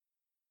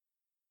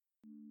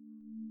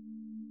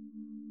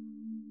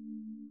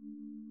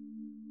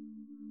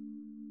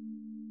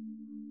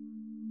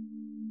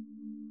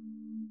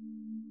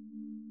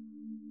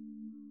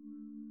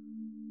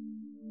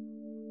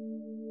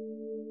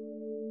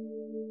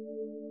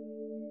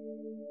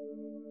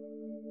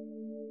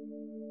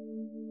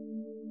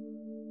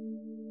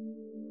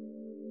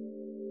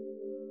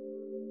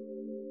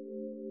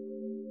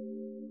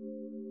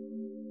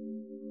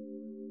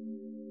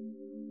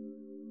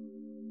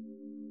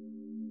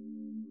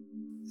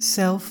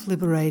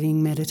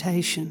Self-liberating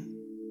meditation,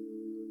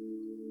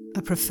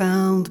 a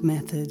profound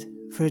method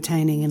for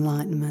attaining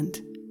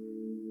enlightenment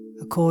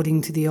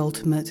according to the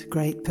ultimate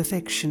great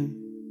perfection,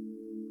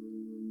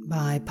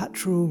 by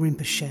Patrul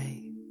Rinpoche.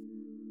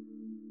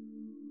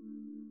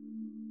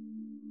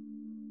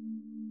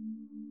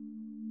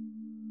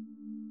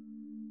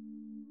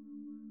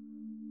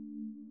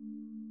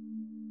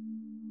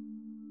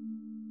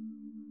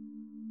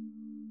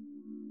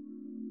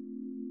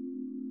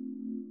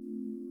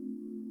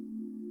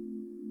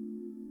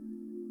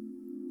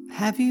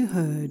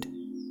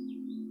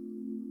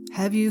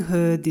 Have you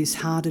heard this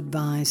hard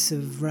advice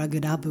of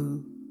Rugged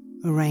Abu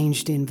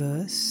arranged in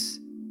verse?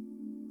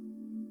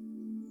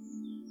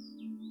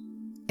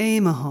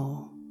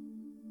 Emaho,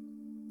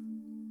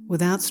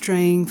 without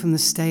straying from the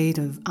state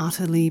of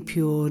utterly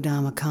pure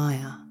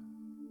Dharmakaya,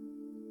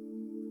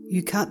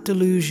 you cut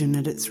delusion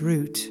at its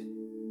root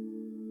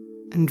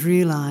and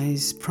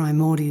realize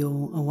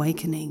primordial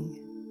awakening.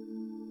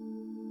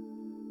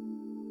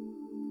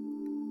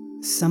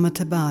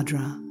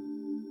 Samattabhadra,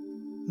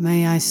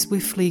 may I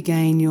swiftly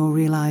gain your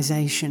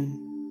realization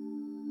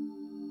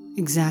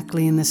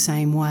exactly in the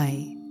same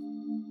way,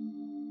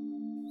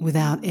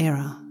 without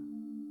error.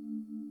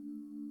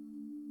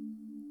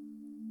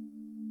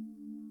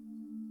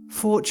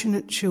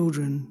 Fortunate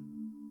children,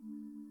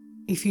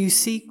 if you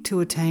seek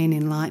to attain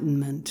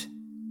enlightenment,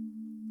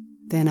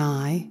 then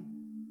I,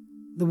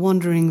 the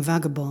wandering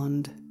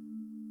vagabond,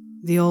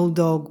 the old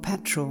dog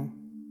Patrul,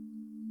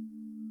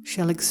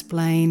 shall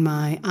explain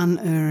my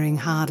unerring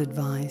hard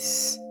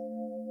advice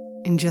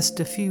in just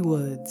a few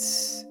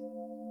words.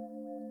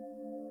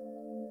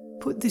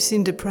 Put this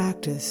into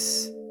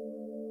practice,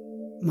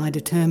 my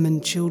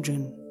determined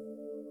children,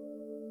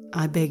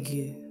 I beg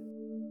you.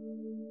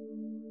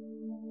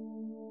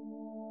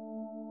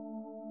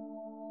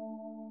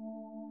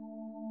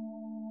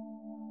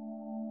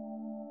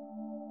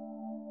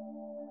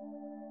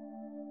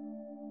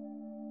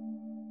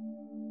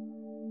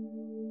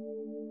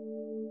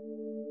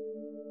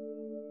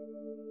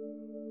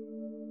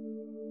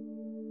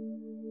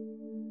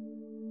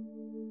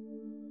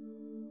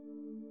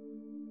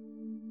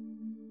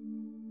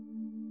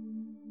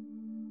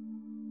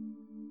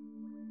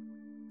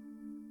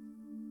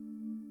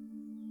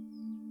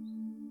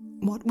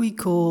 What we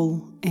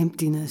call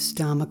emptiness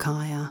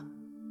Dharmakaya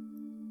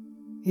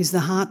is the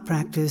heart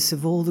practice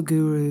of all the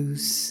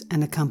gurus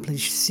and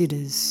accomplished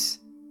siddhas.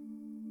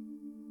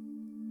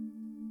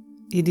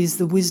 It is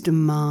the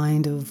wisdom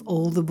mind of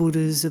all the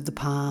Buddhas of the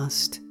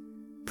past,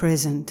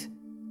 present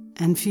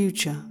and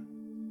future.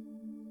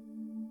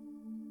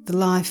 The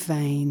life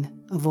vein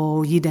of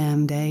all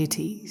Yidam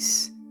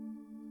deities.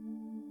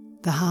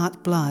 The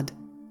heart blood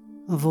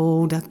of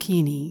all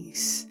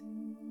Dakinis.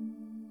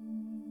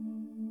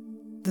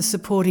 The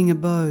supporting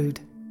abode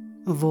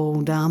of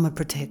all Dharma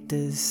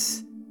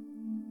protectors,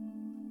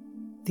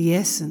 the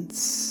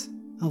essence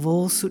of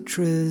all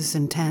sutras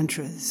and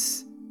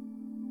tantras,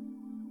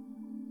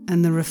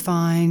 and the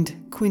refined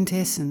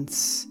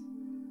quintessence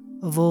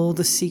of all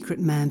the secret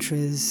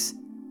mantras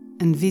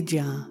and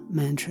vidya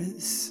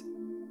mantras.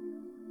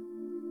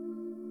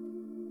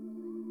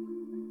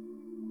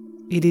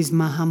 It is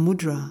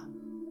Mahamudra,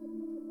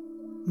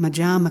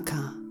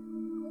 Madhyamaka,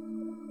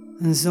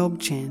 and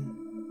Dzogchen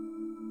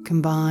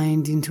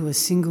combined into a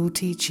single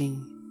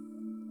teaching,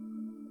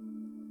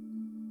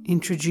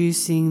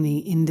 introducing the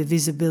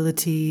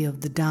indivisibility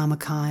of the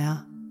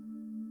Dharmakaya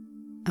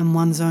and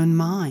one's own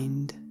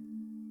mind.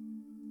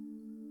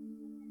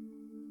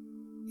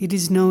 It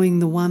is knowing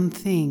the one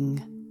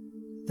thing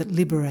that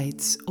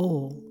liberates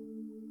all.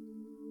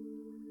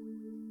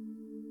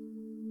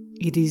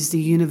 It is the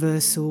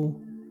universal,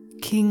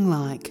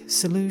 king-like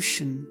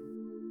solution.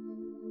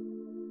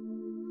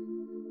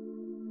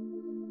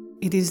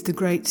 It is the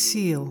great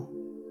seal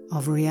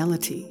of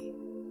reality,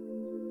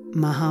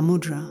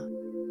 Mahamudra.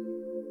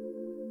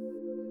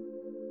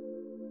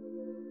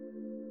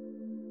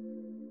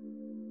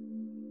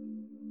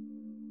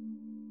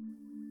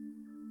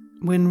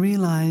 When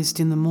realized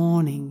in the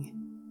morning,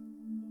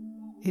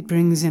 it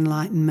brings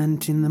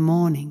enlightenment in the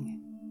morning.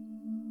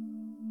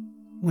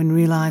 When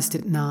realized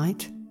at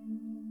night,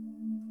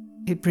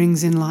 it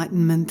brings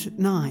enlightenment at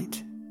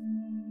night.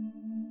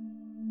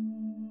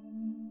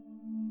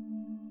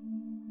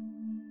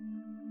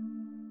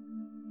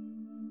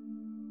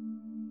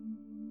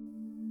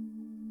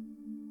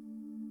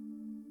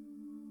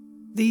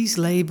 These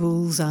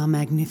labels are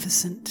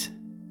magnificent,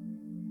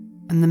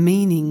 and the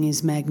meaning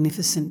is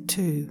magnificent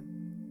too.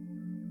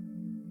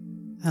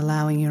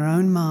 Allowing your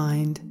own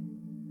mind,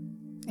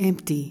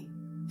 empty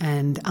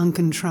and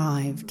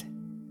uncontrived,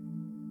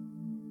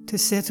 to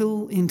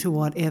settle into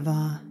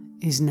whatever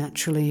is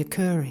naturally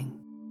occurring.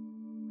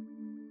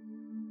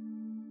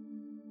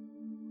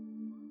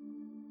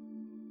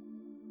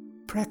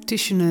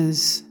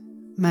 Practitioners,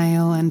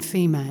 male and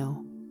female,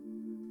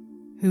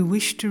 who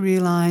wish to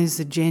realize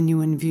the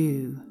genuine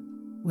view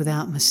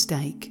without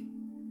mistake,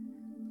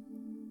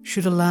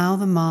 should allow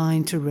the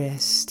mind to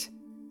rest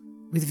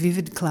with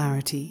vivid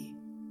clarity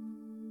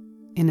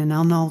in an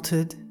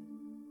unaltered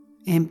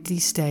empty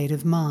state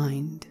of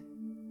mind.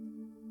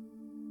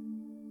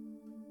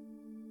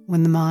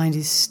 When the mind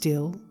is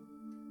still,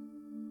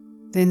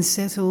 then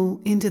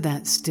settle into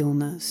that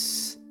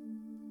stillness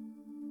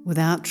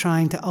without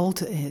trying to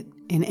alter it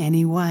in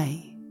any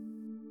way.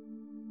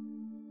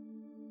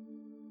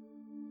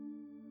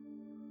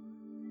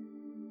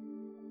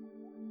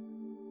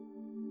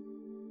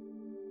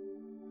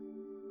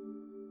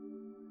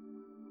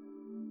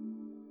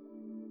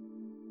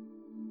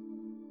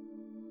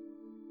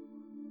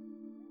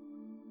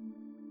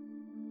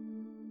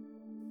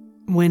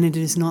 When it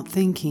is not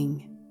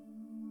thinking,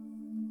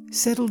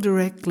 settle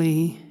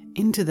directly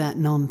into that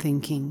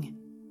non-thinking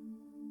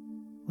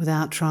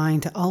without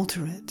trying to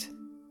alter it.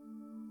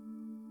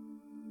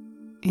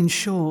 In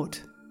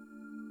short,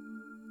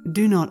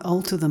 do not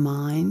alter the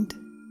mind,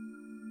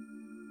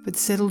 but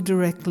settle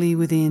directly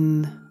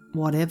within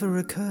whatever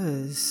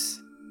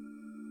occurs.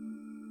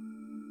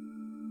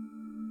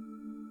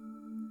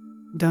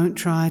 Don't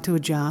try to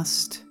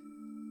adjust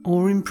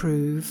or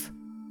improve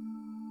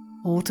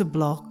or to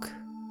block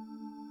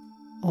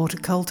or to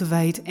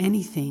cultivate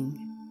anything.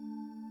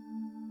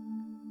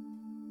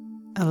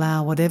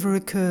 Allow whatever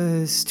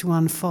occurs to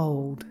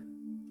unfold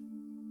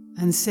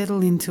and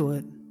settle into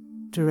it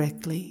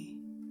directly.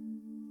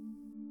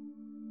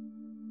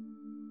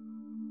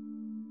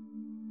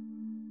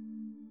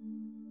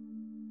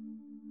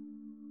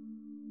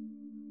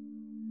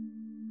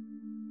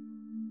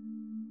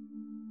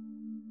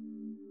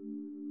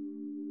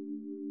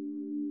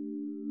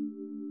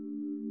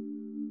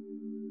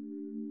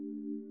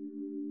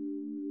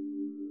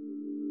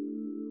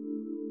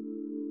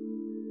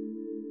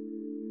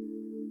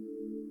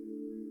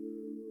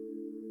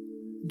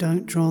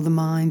 Don't draw the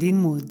mind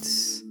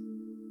inwards,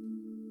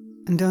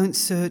 and don't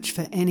search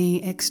for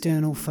any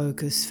external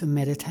focus for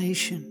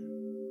meditation.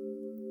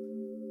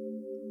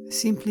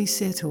 Simply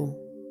settle,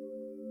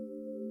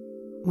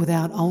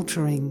 without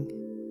altering,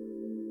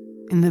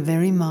 in the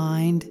very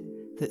mind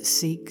that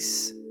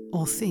seeks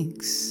or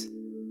thinks,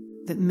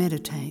 that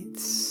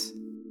meditates.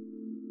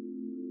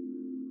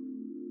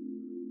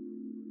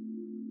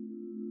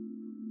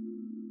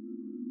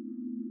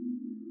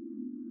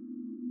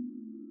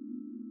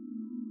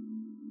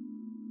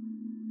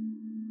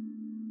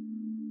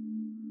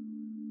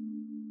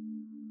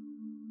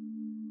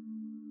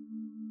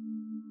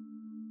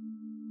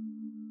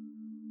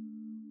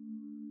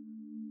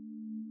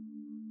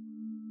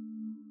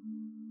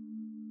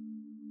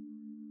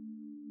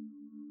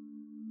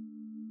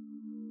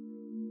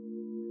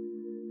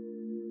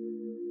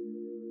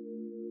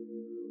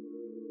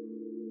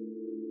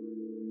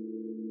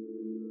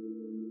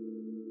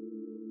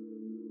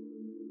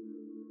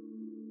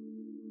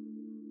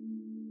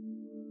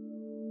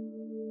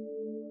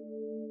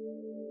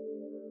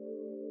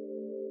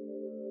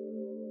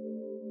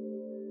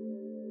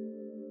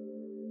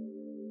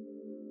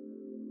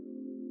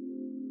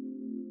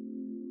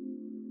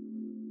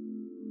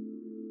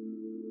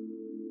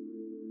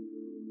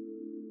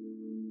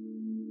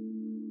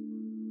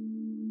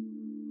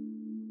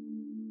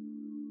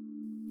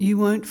 You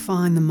won't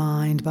find the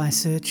mind by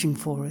searching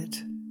for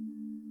it.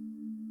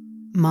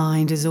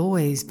 Mind has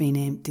always been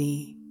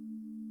empty.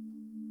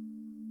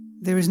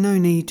 There is no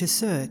need to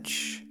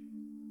search.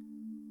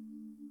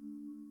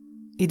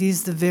 It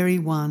is the very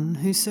one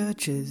who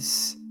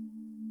searches.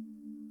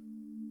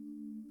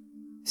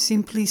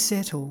 Simply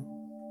settle,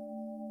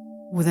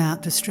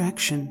 without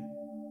distraction,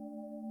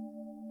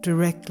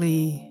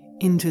 directly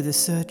into the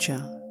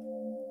searcher.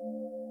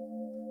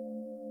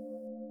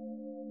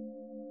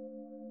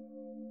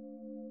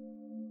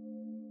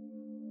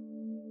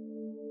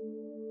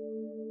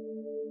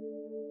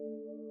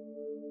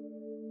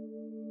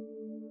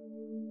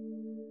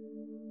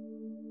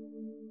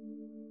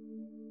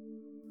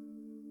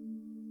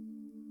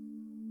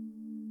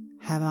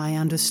 Have I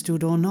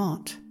understood or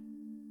not?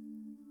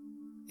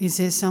 Is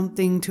there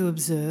something to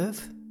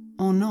observe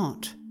or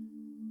not?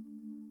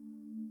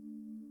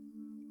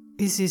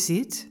 Is this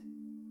it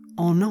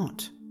or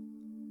not?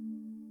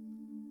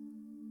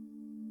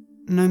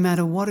 No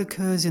matter what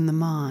occurs in the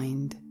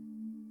mind,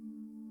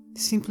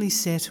 simply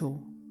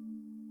settle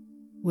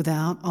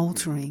without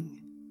altering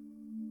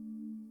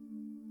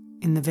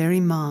in the very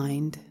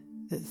mind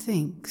that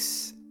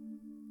thinks.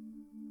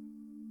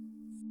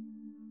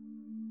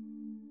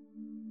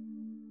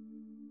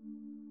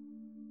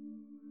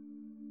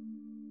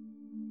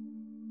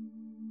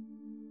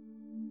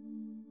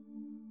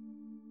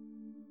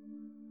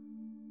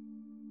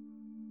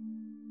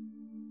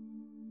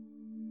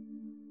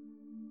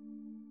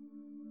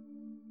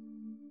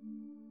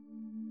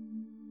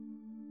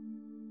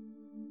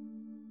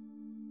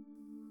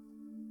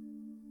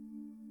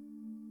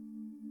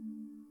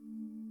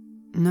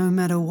 No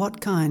matter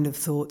what kind of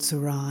thoughts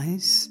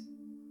arise,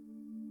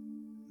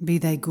 be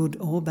they good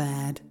or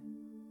bad,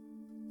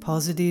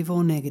 positive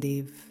or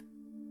negative,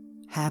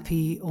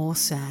 happy or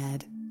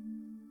sad,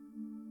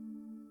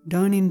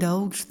 don't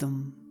indulge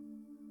them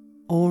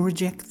or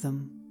reject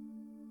them,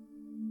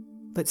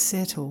 but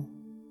settle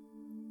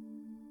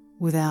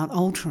without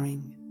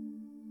altering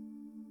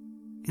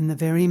in the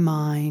very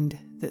mind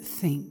that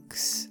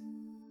thinks.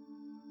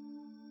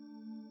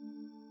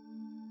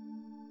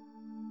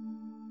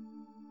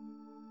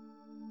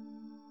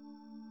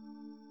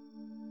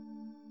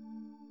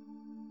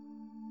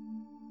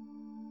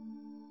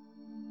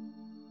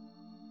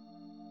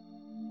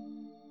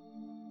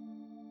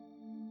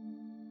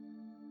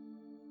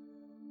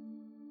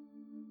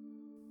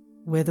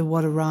 Whether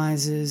what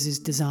arises is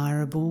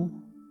desirable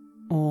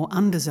or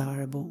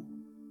undesirable,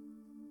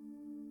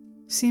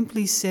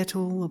 simply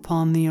settle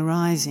upon the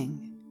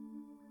arising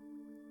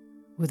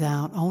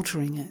without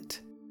altering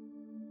it.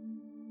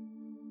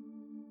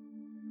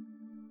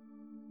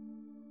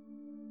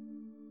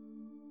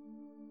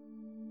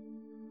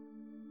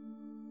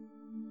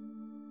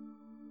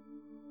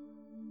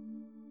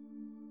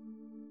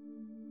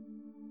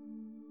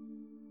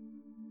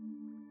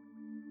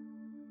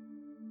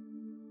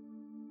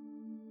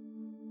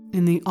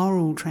 In the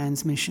oral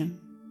transmission,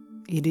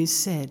 it is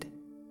said,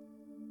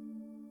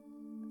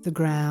 "The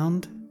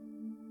ground,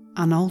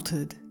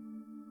 unaltered,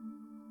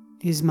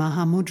 is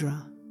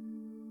Mahamudra,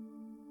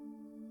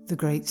 the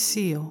Great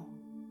Seal.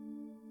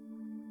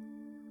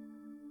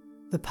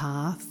 The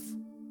path,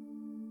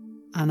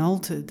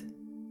 unaltered,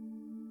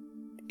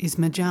 is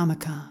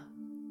Majjhimaka,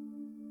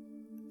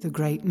 the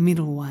Great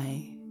Middle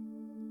Way.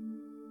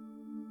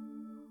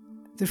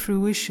 The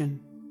fruition,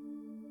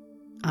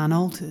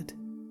 unaltered,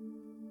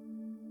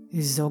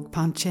 is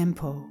Dzogchen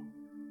Chenpo,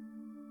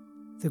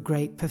 the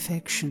Great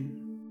Perfection."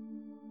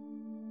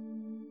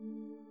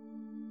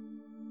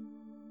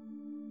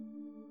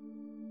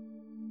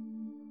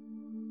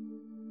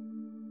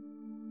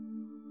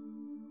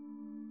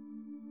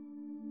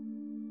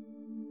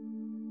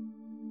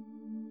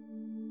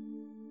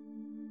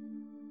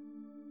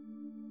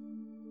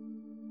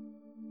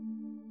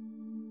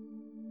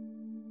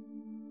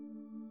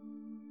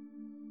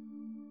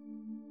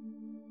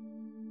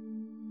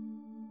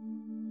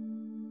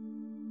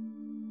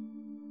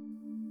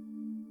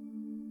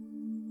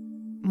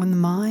 When the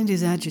mind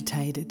is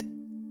agitated,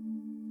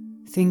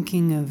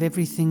 thinking of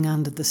everything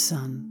under the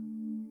sun,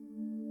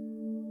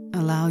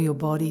 allow your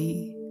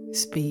body,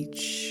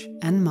 speech,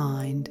 and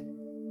mind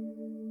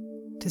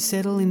to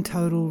settle in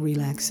total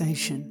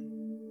relaxation.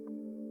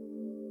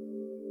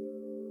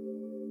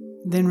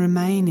 Then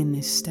remain in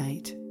this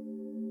state,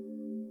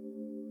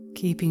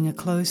 keeping a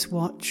close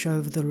watch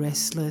over the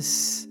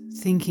restless,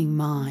 thinking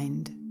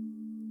mind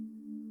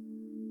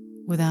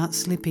without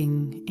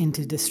slipping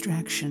into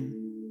distraction.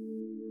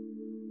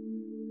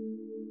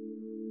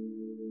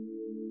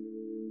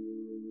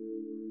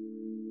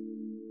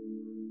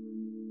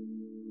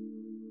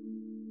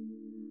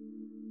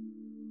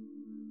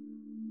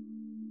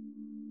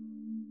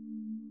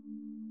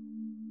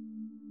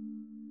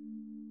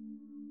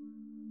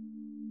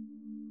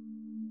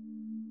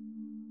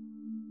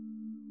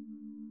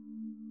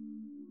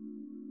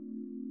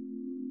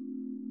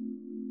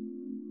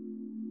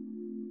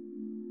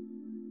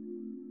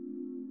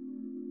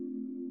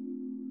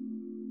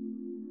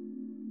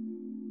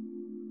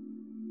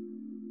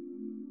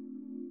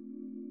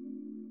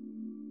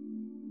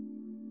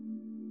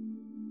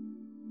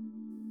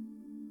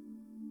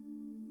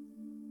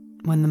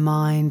 When the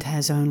mind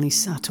has only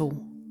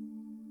subtle,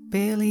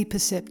 barely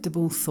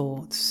perceptible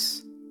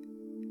thoughts,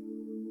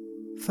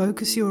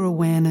 focus your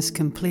awareness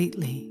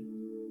completely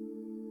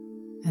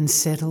and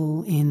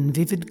settle in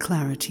vivid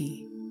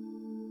clarity.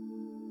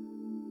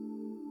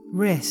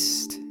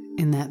 Rest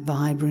in that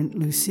vibrant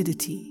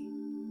lucidity.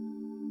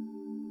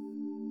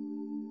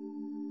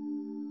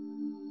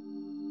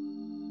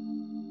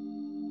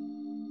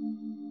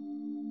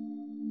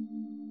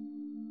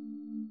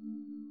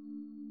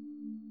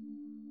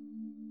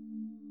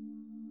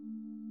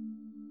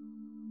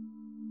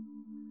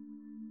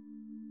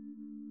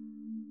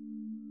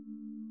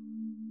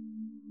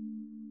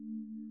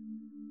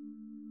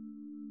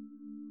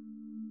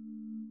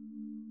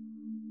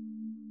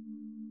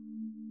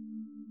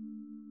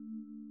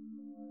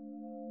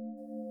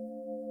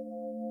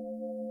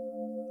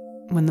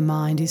 When the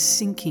mind is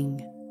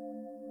sinking,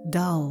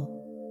 dull,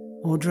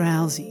 or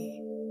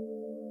drowsy,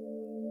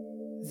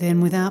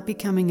 then without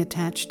becoming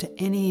attached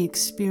to any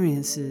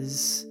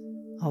experiences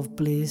of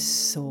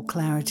bliss or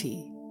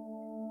clarity,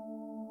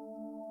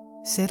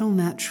 settle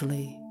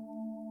naturally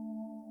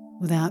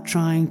without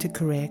trying to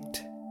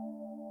correct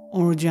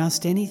or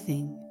adjust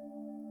anything,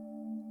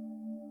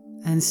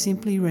 and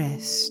simply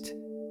rest.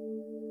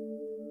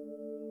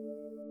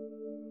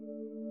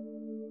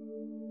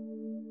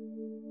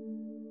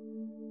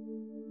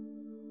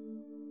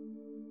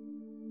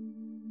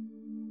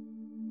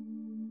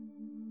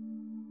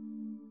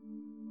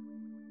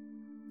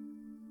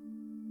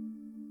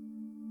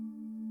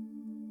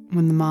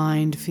 When the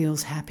mind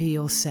feels happy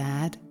or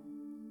sad,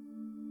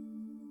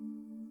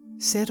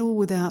 settle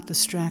without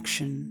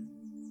distraction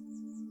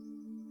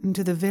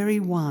into the very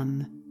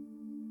one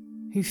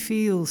who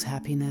feels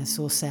happiness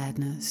or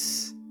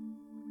sadness,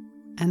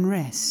 and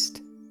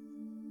rest.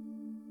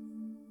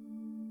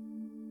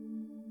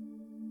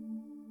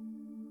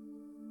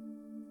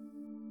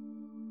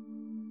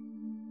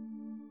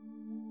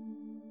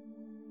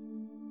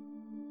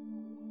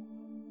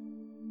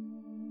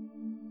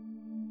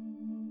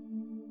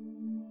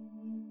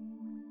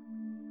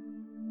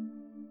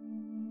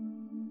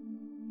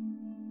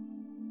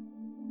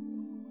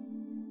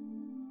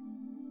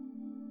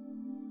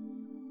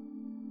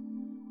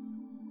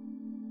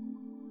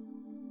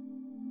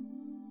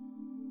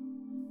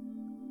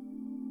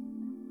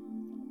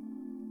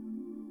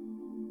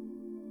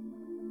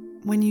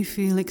 When you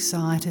feel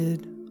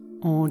excited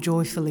or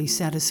joyfully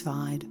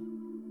satisfied,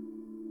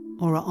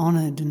 or are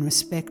honoured and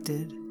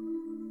respected,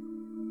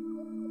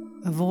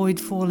 avoid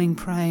falling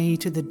prey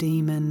to the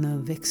demon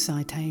of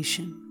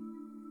excitation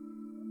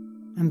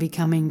and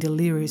becoming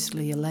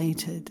deliriously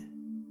elated.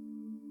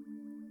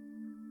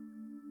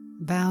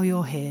 Bow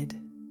your head,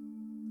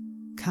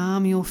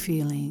 calm your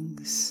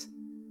feelings,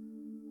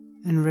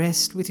 and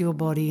rest with your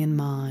body and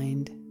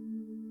mind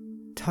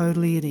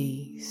totally at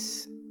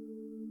ease.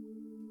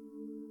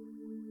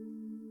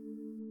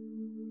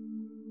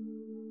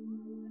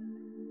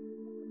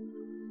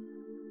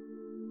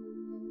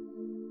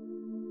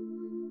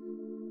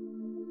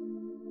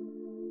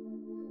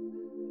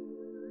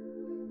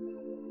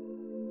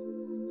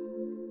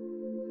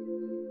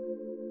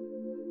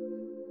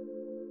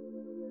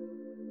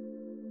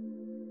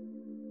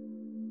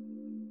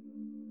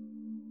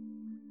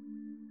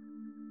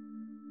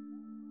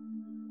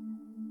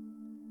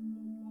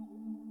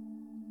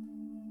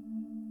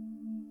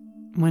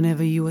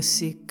 Whenever you are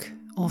sick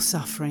or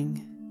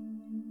suffering,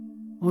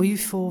 or you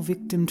fall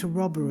victim to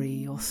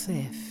robbery or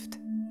theft,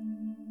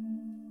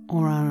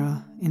 or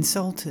are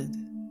insulted,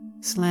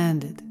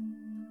 slandered,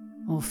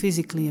 or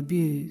physically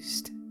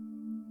abused,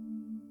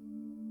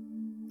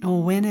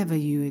 or whenever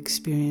you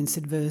experience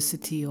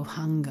adversity or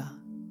hunger,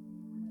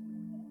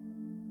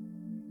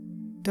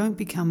 don't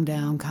become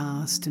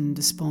downcast and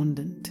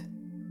despondent,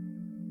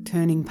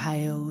 turning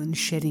pale and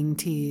shedding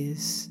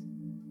tears.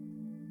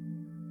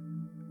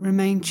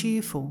 Remain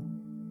cheerful,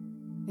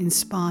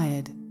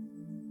 inspired,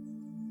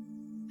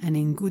 and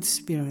in good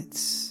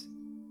spirits.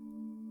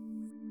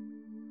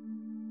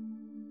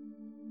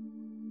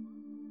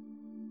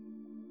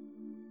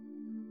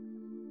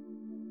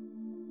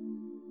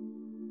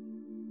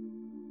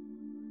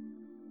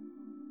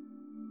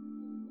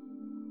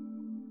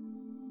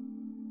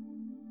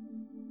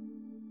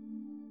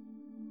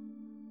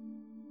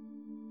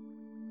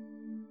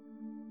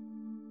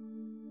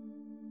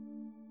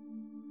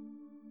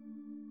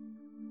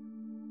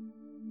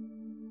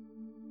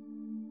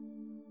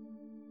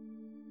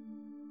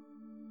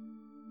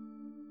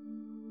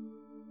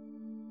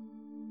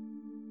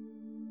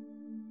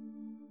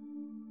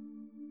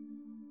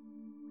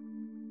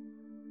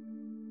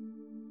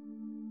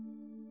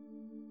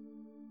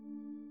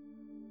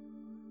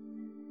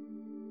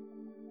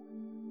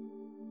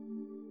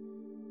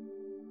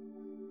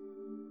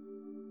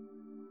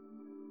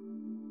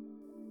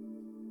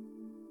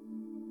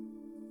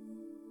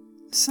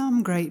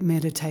 Some great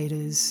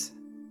meditators,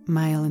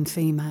 male and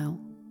female,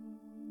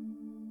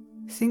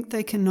 think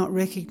they cannot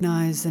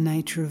recognize the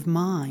nature of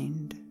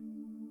mind.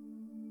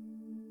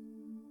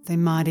 They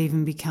might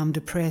even become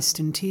depressed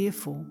and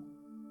tearful.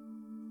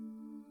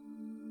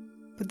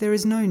 But there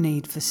is no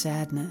need for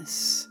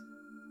sadness.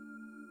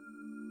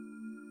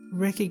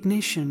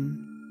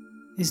 Recognition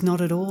is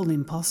not at all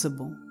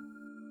impossible.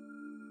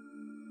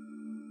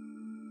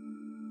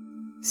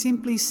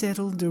 Simply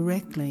settle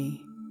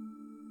directly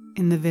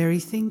in the very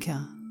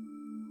thinker,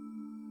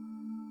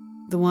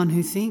 the one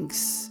who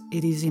thinks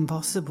it is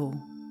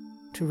impossible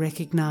to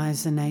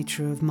recognize the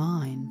nature of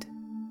mind.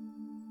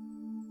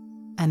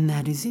 And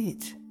that is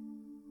it.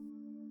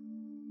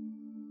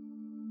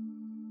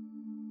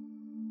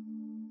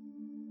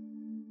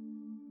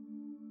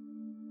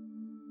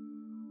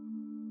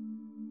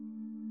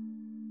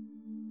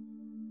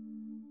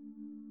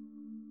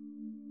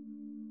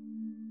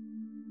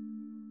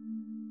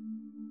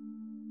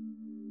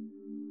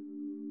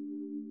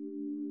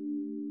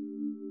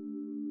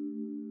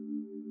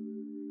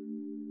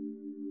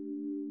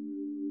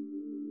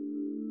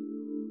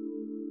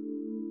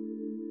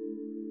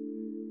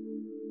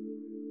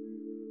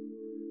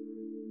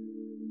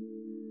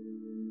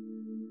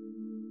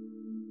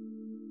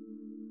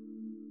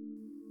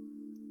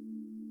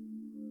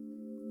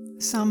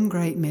 Some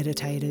great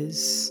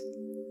meditators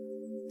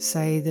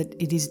say that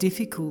it is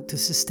difficult to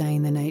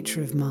sustain the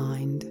nature of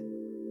mind.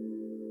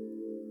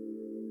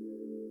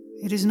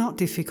 It is not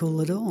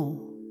difficult at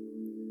all.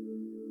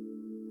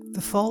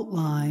 The fault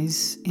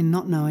lies in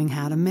not knowing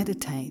how to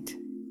meditate.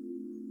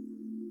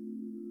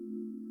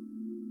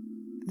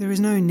 There is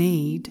no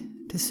need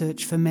to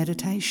search for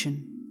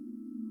meditation.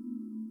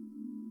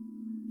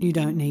 You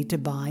don't need to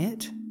buy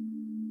it.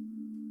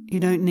 You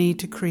don't need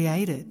to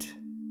create it,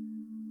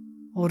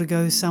 or to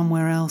go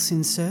somewhere else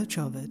in search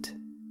of it.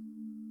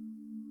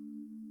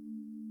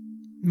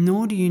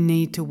 Nor do you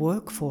need to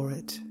work for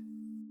it.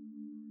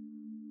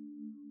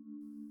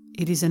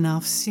 It is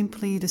enough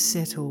simply to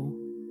settle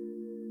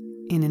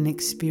in an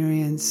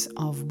experience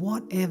of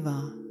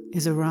whatever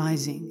is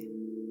arising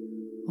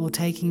or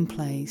taking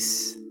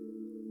place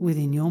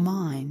within your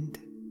mind.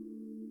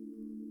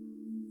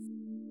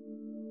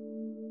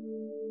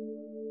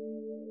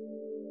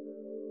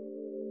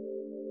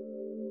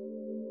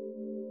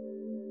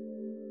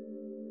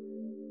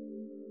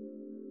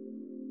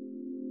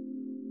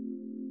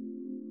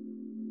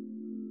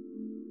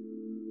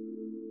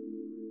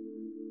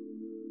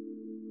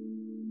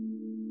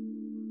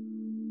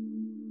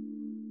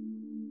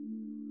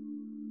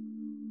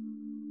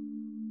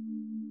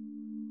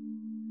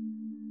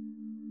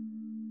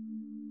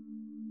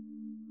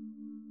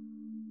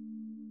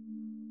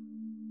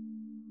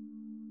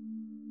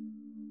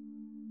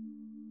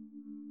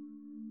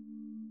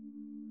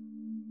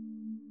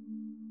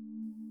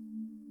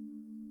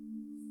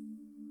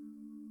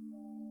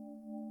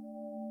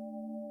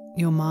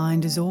 Your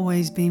mind has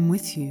always been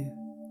with you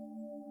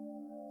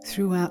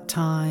throughout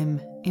time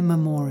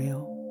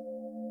immemorial.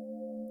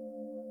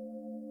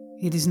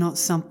 It is not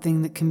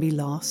something that can be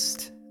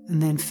lost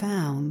and then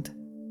found.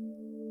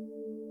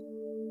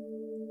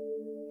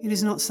 It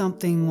is not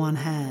something one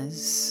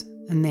has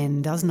and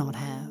then does not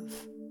have.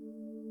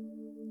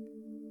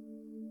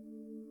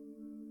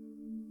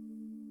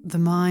 The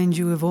mind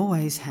you have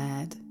always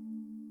had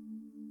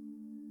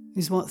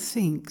is what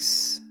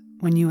thinks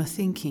when you are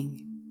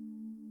thinking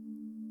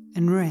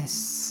and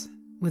rests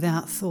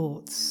without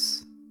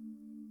thoughts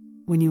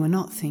when you are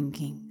not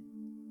thinking.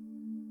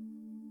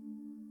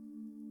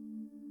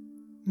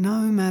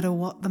 No matter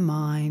what the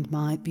mind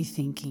might be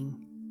thinking,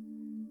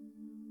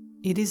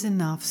 it is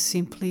enough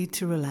simply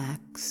to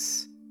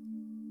relax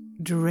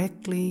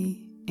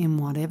directly in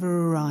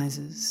whatever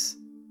arises,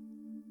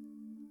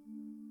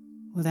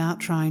 without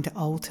trying to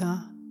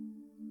alter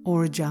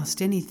or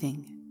adjust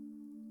anything.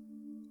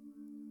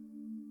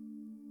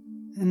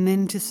 And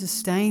then to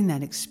sustain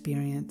that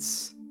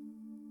experience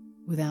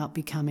without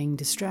becoming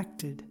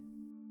distracted.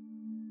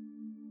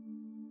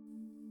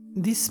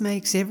 This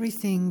makes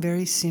everything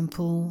very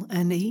simple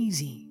and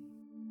easy.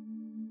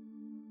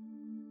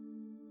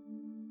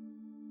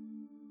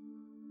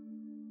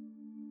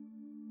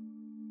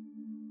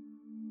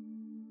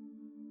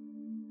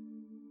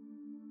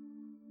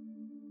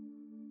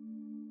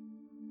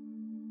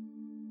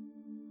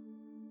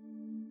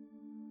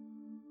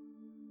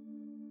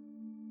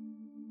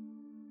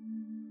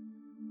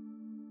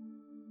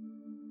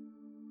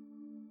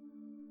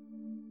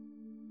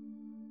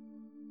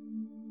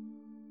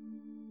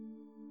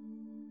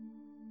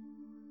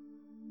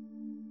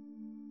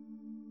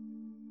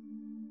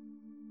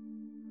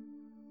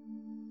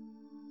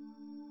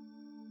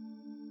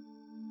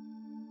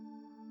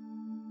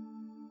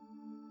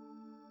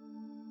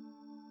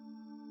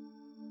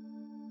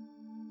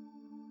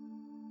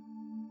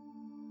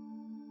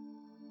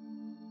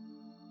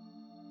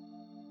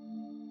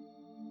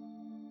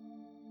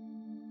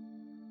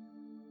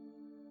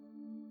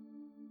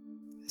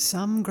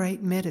 Some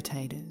great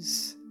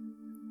meditators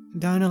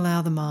don't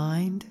allow the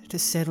mind to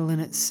settle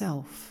in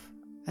itself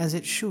as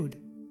it should.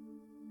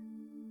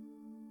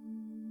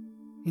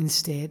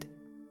 Instead,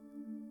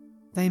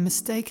 they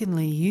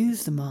mistakenly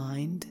use the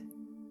mind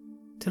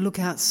to look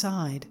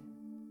outside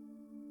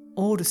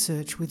or to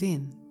search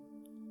within.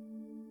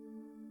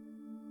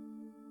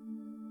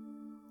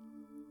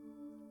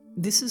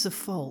 This is a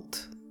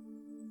fault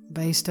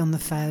based on the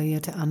failure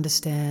to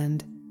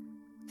understand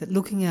that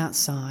looking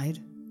outside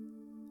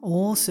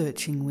or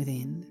searching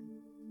within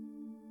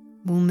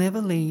will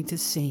never lead to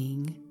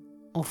seeing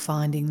or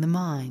finding the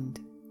mind.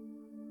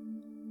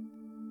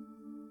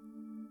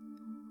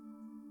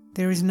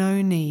 There is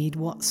no need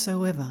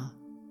whatsoever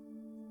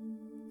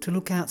to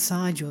look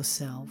outside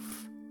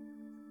yourself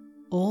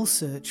or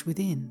search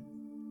within.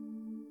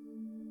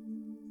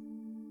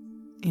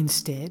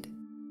 Instead,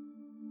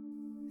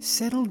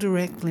 settle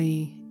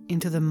directly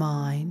into the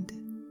mind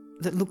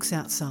that looks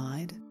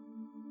outside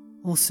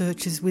or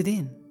searches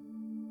within.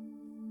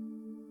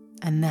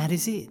 And that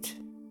is it.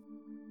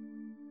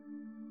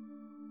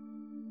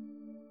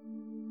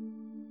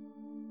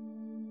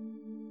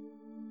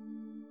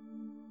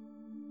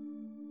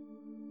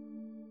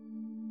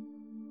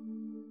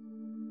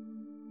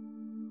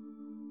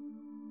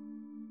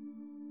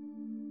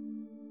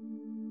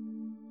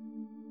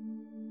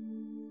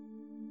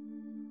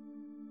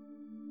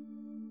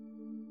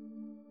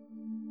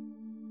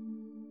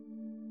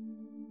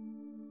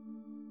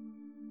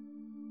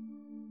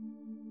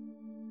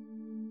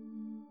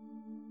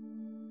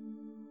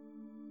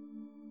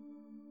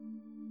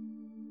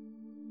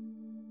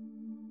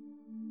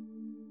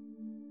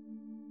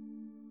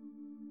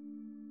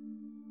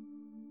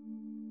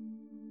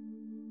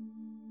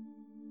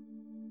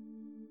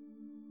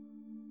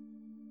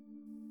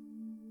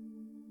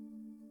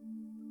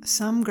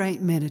 Some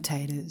great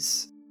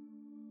meditators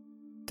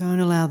don't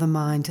allow the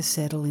mind to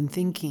settle in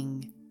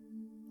thinking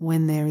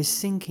when there is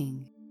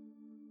thinking,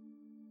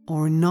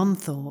 or in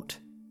non-thought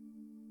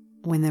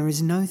when there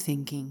is no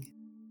thinking.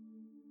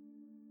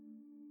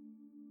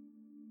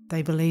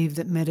 They believe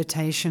that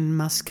meditation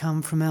must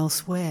come from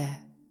elsewhere,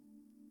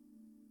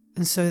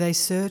 and so they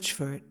search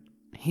for it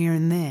here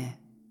and there.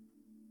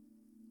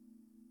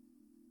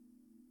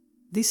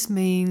 This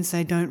means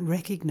they don't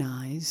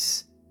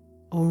recognize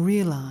or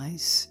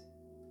realize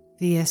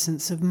the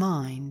essence of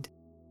mind.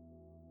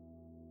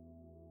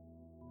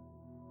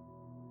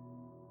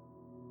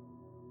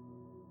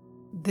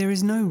 There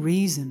is no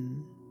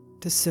reason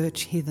to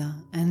search hither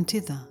and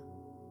thither.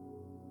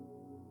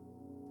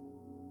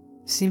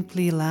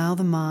 Simply allow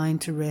the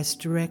mind to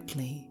rest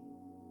directly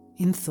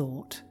in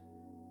thought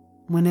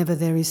whenever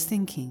there is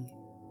thinking,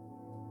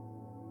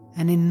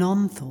 and in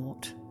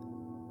non-thought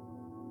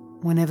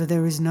whenever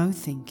there is no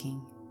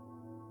thinking.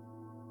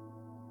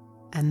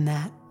 And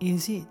that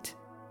is it.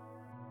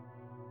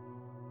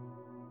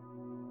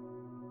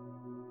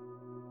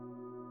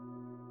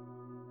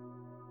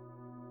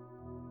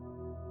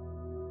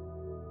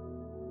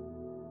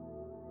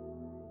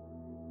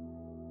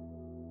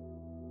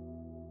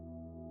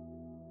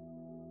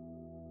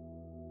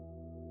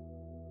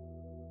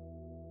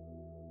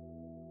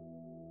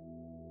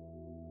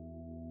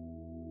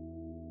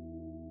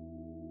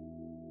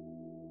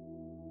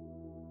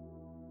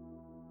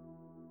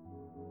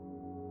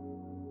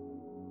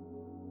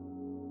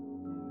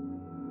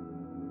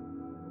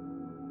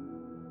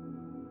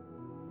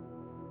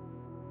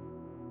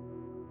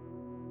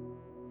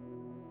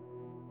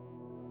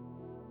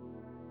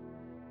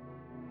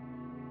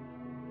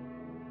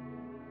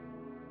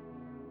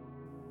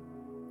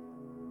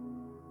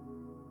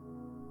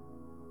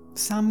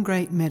 Some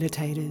great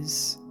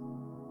meditators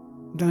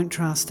don't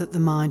trust that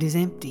the mind is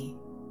empty.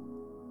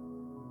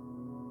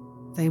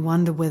 They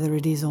wonder whether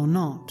it is or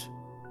not,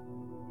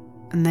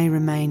 and they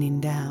remain in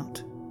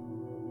doubt.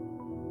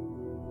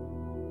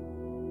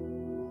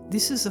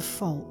 This is a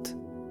fault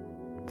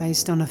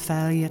based on a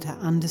failure to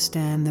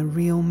understand the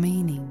real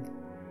meaning.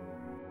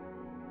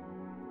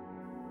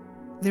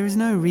 There is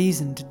no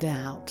reason to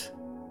doubt.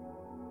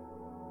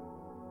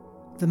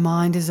 The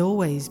mind has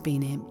always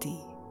been empty,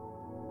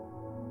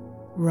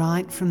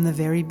 right from the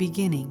very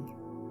beginning.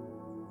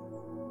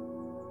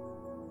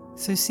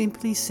 So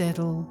simply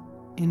settle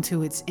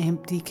into its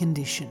empty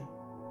condition.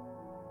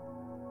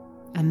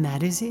 And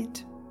that is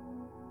it.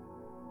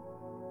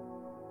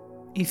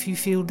 If you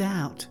feel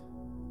doubt,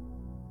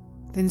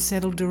 then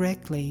settle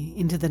directly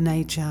into the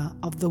nature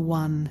of the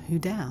one who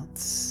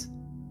doubts.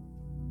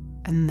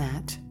 And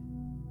that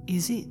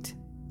is it.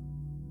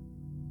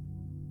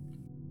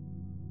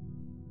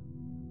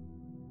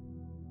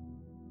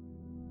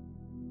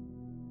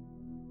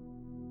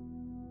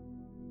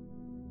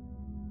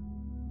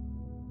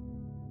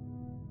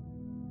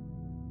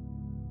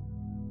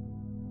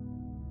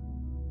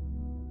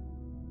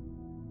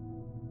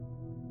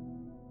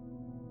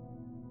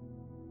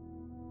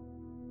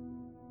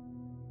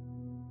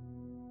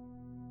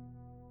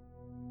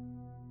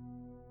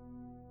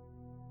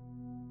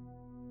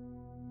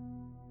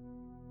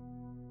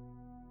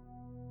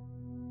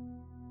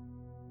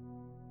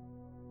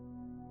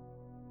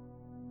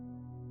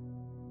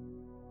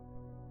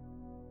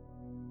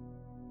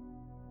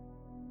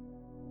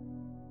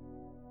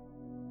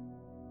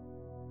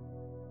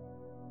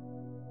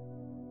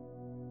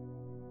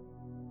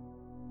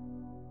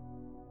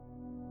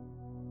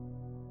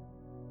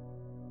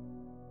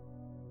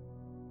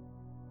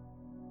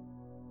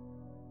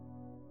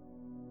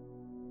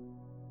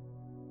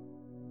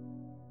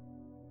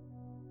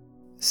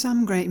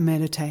 Some great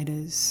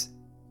meditators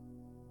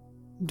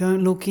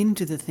don't look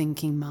into the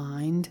thinking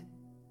mind,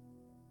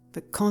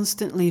 but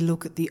constantly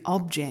look at the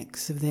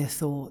objects of their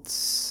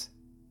thoughts,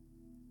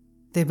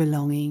 their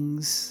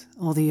belongings,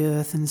 or the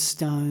earth and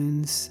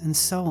stones, and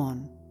so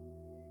on.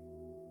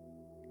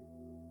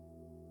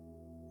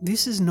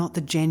 This is not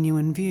the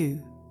genuine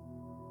view.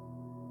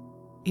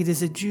 It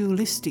is a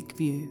dualistic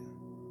view.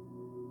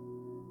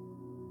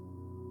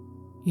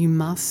 You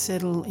must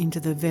settle into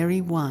the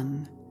very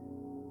one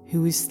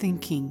who is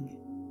thinking,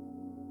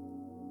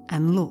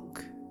 and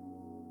look.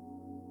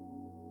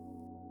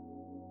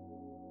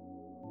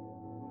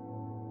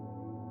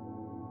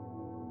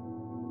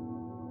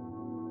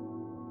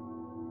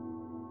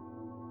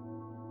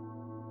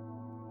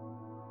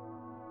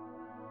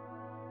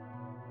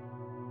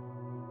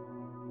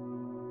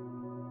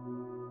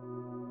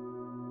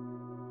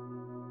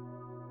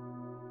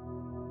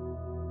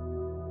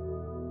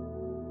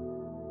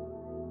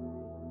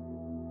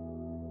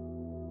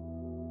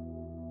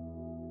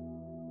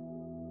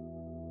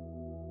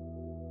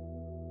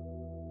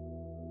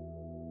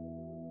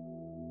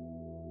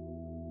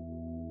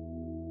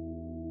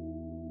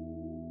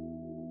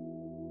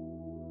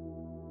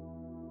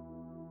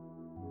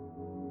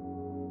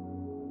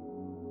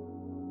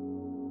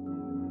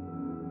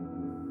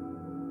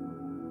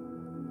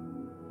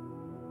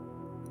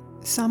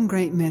 Some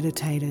great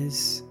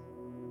meditators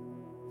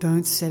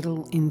don't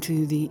settle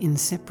into the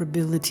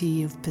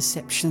inseparability of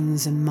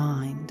perceptions and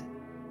mind,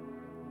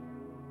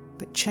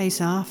 but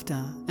chase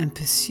after and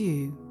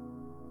pursue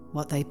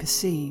what they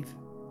perceive.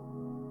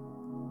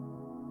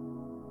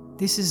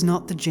 This is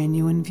not the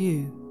genuine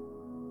view.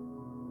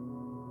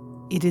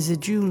 It is a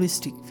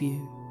dualistic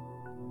view.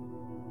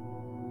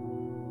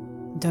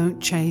 Don't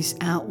chase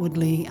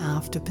outwardly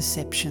after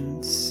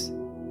perceptions,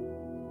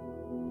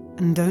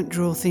 and don't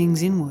draw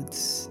things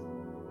inwards.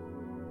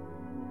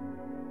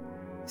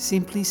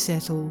 Simply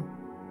settle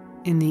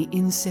in the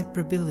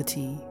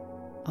inseparability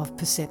of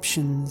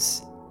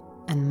perceptions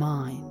and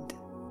mind.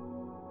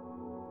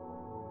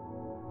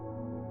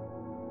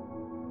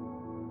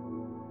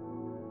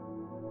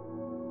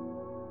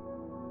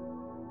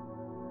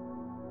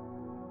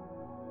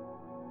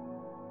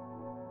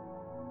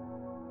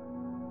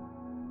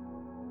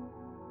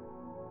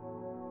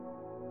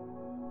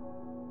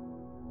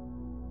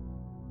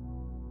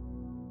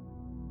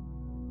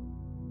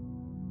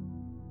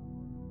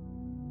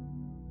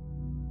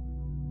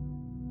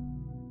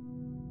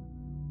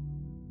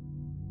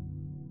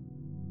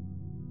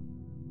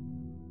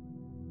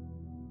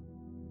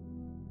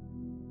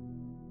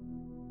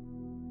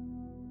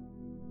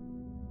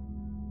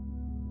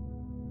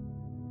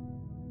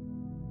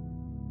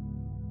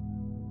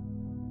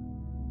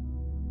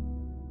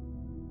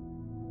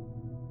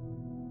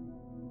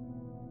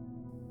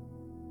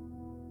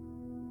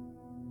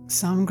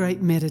 Some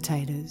great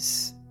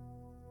meditators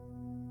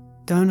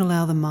don't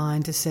allow the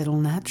mind to settle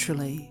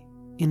naturally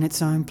in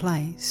its own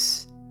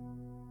place,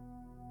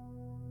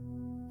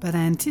 but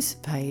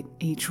anticipate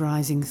each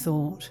rising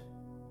thought,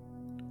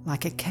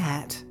 like a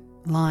cat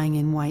lying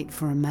in wait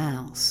for a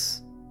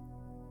mouse.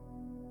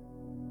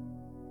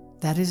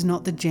 That is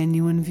not the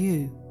genuine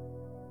view.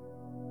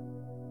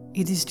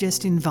 It is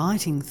just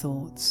inviting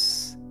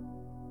thoughts.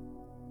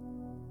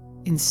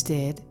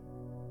 Instead,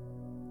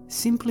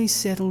 simply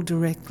settle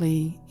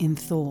directly in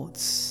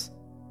thoughts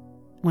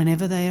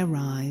whenever they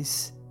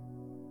arise,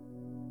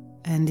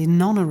 and in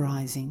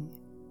non-arising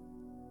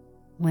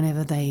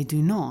whenever they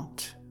do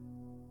not.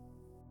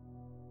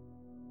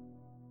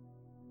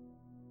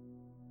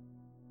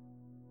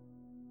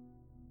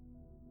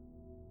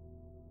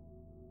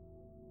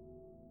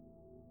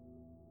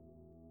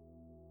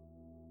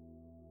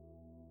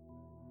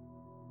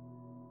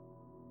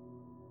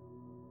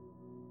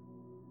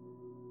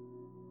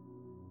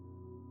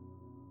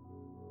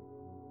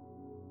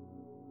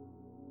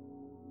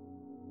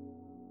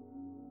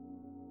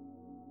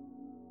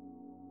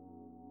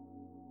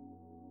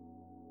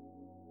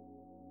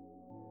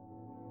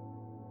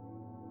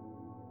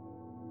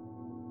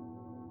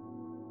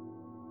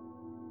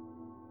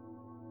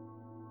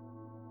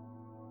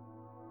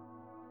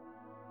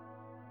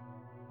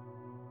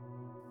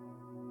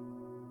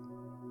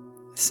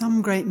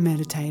 Some great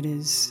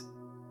meditators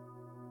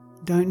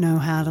don't know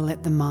how to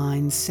let the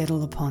mind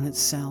settle upon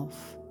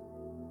itself.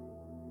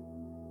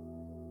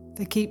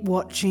 They keep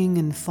watching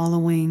and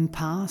following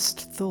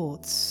past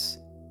thoughts.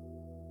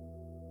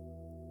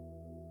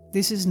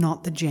 This is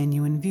not the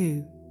genuine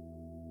view.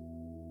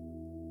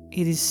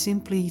 It is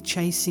simply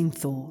chasing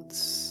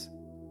thoughts.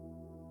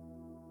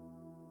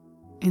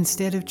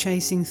 Instead of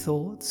chasing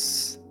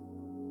thoughts,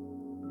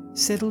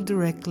 settle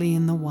directly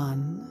in the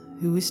one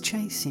who is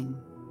chasing.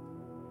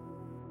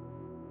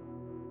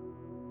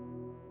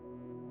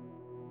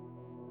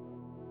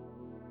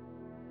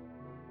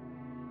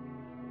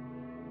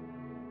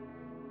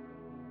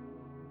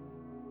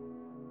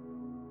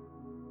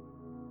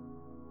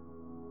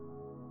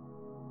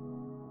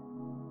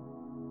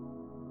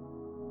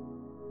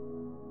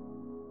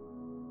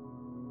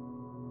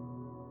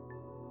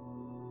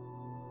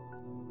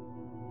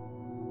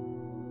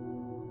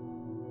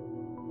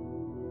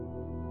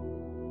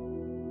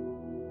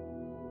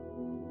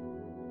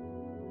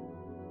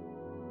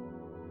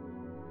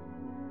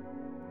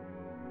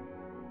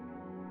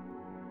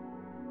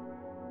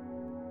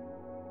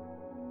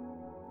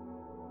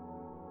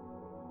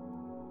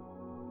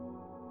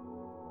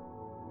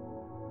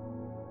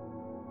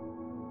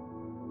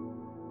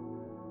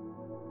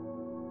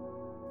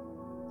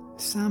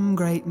 Some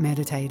great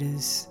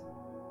meditators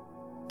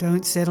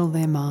don't settle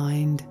their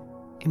mind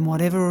in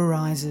whatever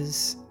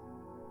arises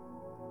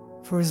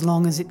for as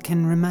long as it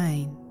can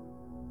remain.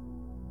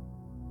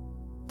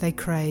 They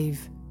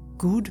crave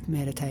good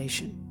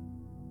meditation,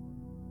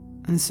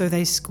 and so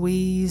they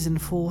squeeze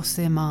and force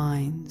their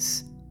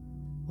minds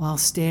while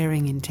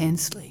staring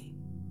intensely.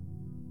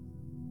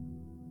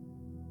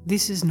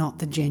 This is not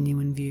the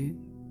genuine view.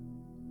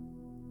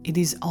 It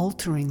is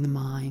altering the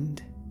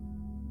mind.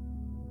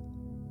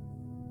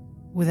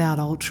 Without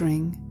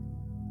altering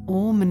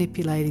or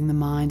manipulating the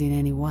mind in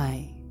any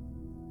way,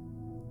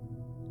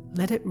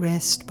 let it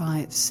rest by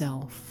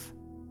itself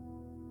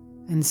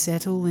and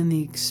settle in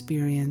the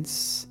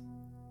experience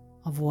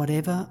of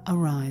whatever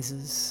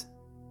arises.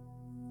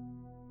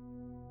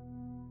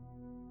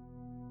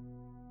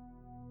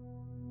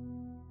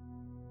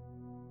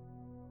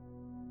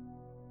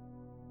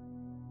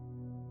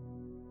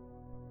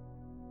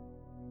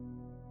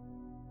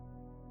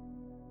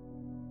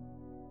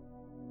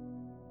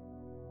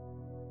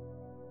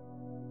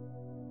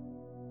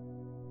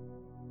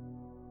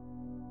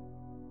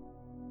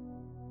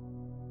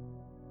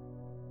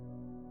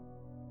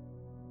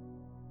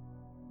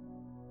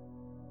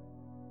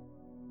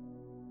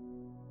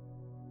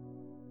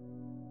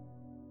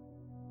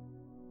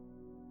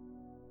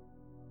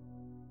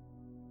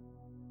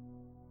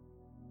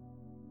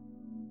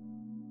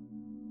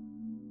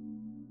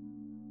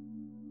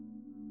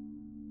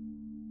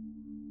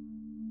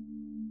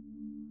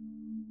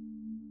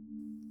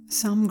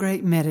 Some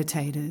great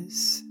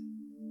meditators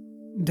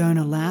don't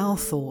allow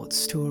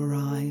thoughts to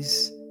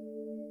arise,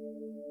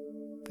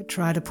 but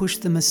try to push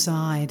them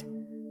aside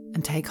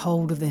and take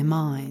hold of their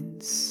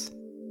minds.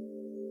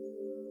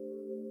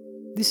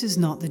 This is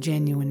not the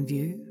genuine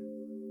view.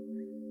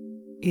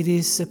 It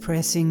is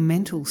suppressing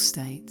mental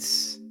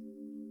states.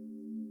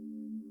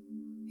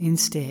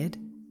 Instead,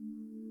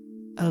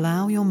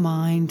 allow your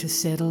mind to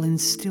settle in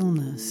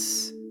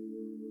stillness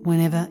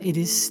whenever it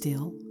is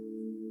still,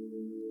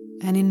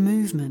 and in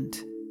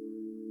movement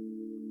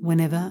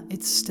whenever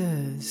it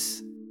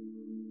stirs.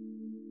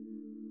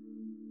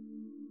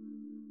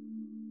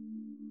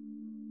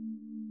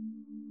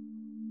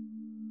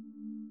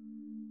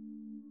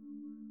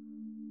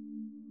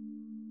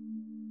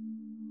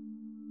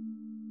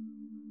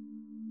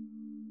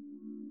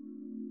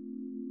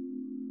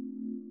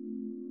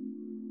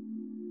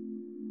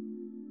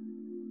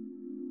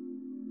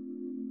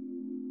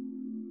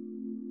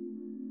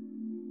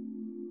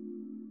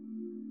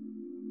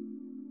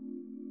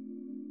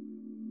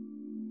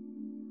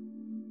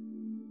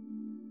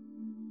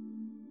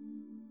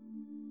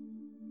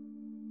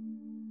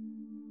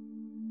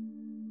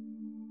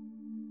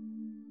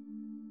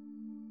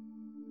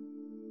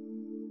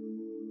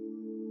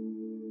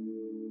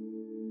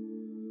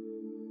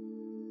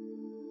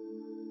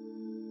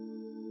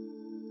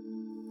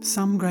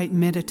 Some great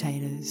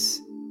meditators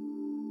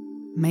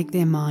make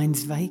their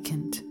minds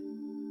vacant,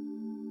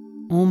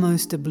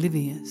 almost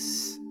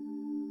oblivious.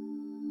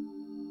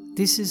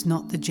 This is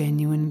not the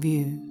genuine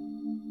view.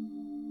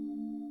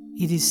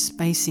 It is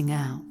spacing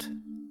out.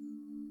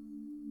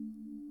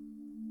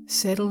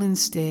 Settle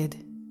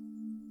instead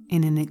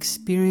in an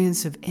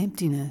experience of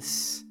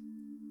emptiness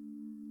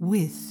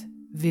with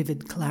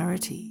vivid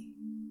clarity.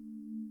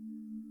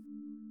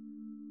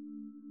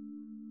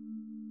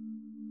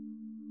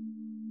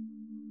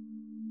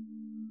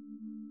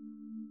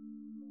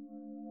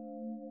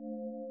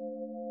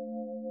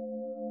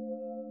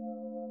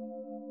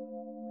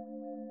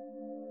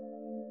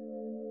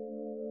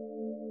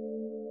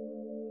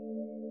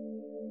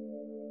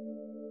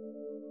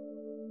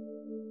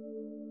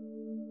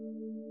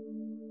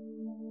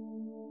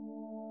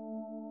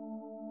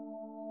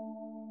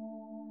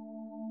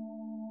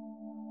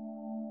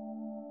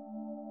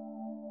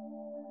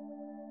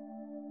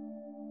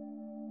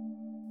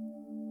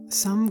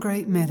 Some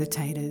great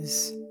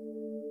meditators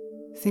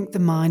think the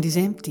mind is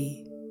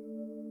empty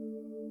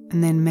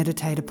and then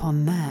meditate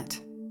upon that.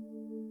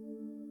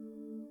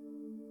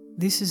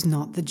 This is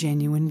not the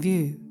genuine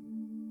view.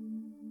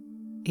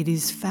 It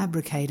is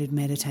fabricated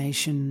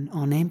meditation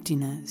on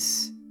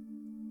emptiness.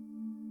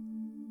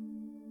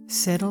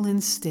 Settle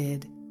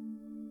instead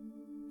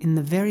in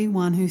the very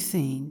one who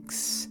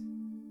thinks,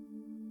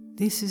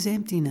 this is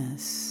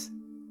emptiness.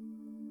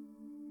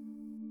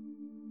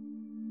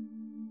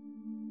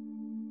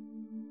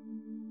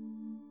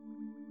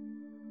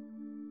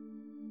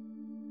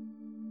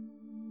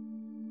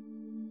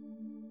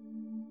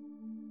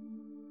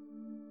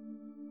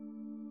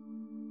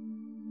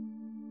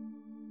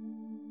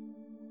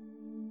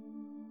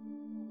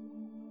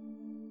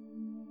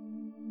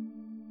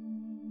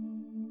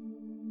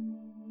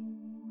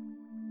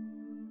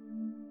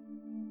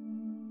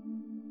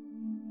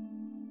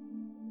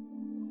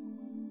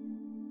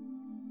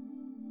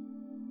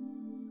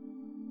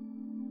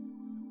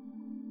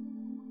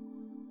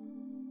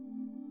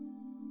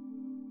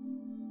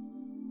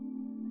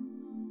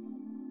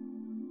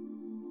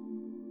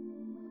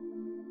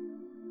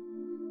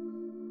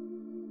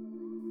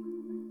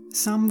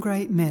 Some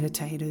great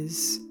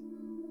meditators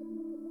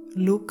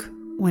look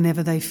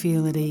whenever they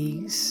feel at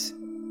ease,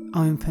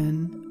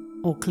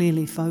 open, or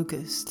clearly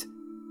focused,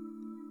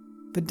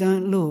 but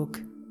don't look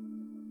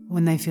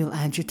when they feel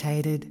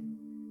agitated,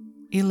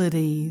 ill at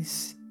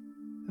ease,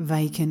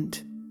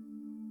 vacant,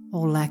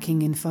 or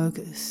lacking in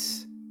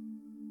focus.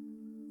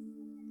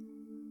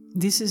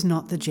 This is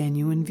not the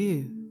genuine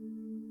view.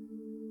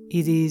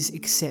 It is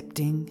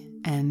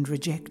accepting and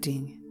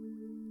rejecting.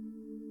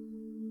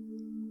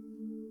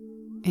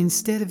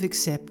 Instead of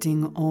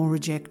accepting or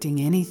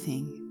rejecting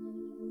anything,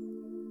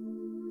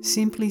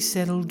 simply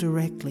settle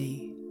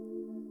directly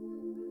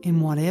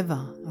in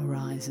whatever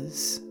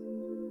arises.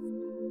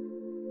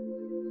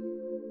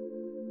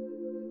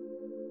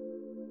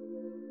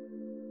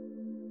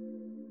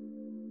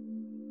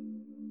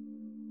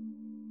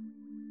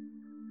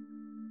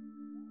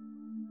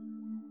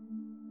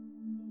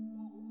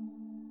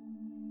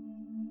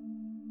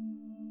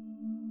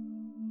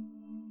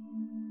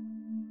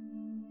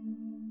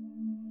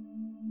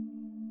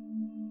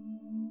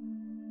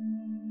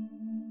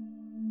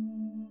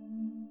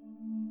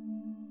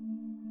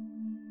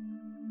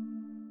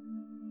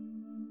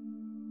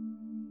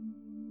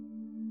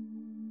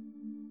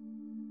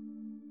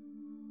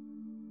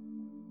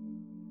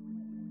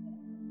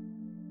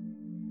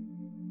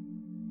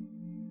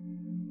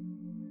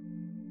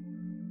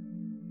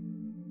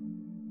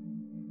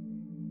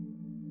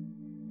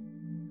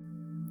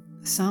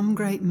 Some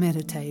great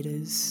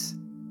meditators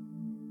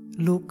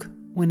look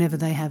whenever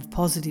they have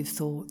positive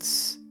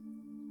thoughts,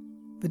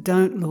 but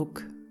don't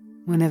look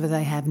whenever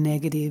they have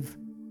negative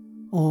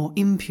or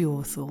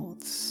impure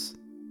thoughts.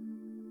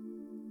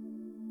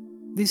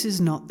 This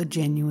is not the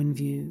genuine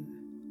view.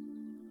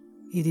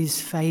 It is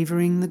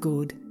favouring the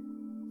good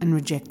and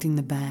rejecting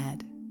the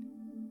bad.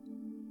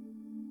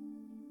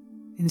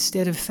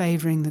 Instead of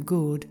favouring the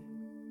good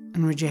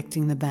and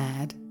rejecting the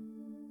bad,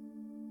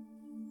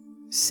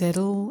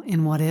 settle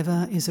in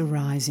whatever is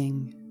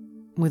arising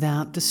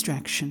without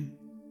distraction,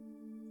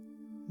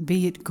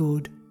 be it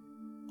good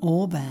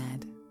or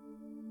bad.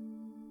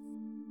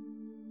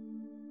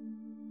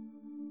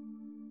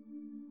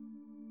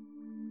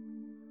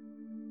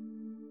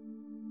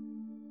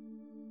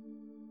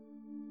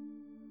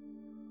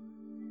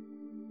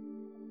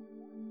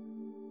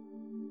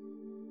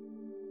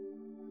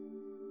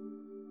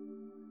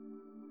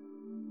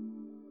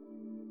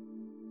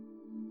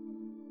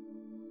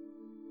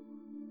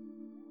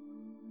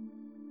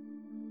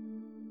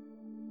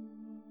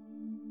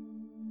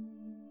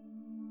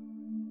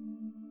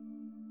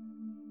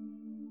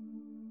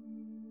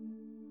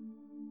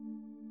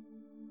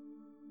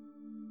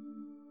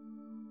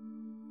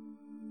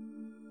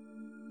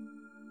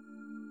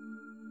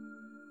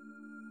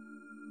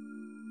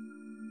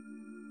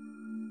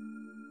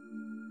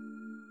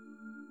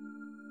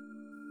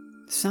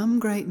 Some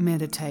great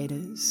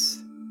meditators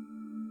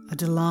are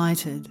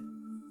delighted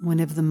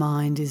whenever the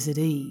mind is at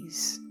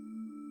ease,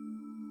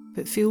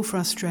 but feel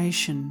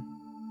frustration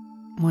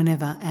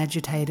whenever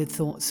agitated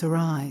thoughts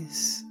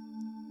arise.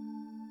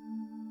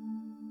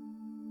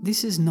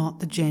 This is not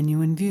the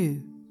genuine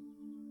view.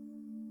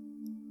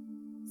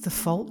 The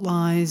fault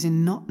lies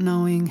in not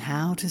knowing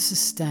how to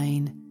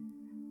sustain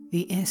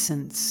the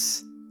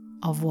essence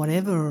of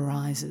whatever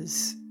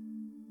arises.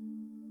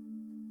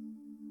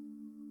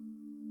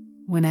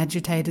 When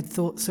agitated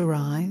thoughts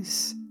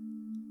arise,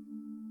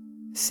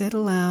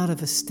 settle out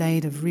of a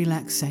state of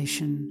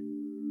relaxation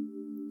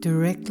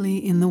directly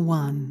in the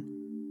one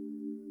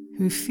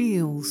who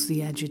feels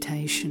the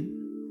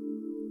agitation.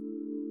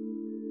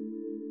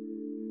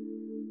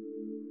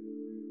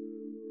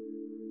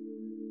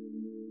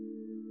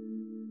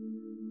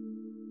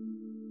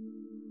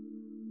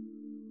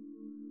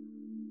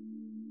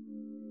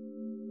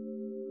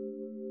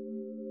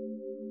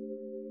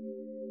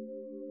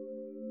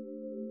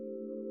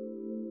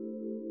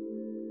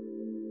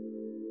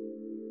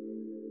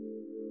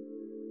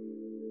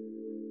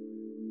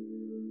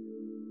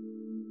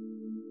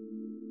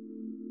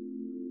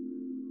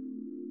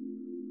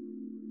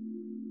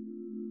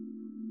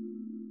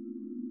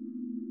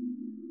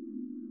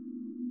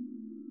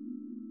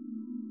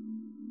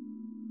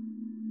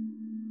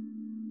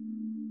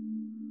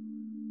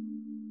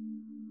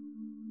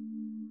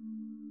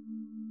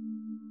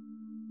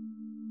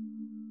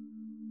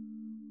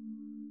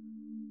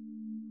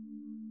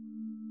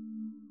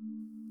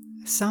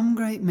 Some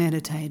great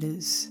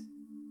meditators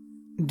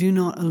do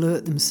not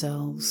alert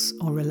themselves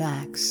or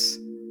relax,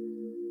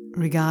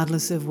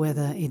 regardless of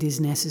whether it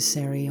is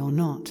necessary or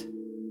not.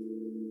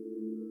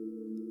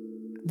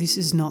 This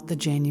is not the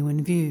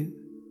genuine view.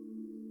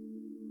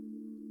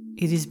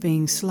 It is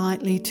being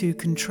slightly too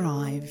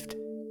contrived.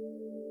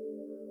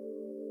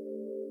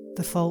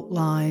 The fault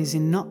lies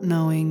in not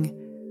knowing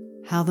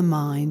how the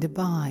mind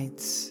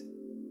abides.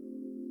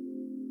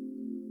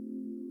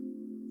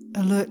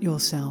 Alert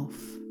yourself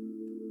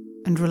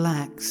and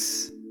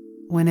relax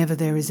whenever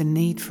there is a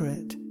need for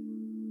it.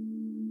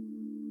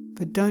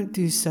 But don't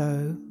do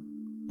so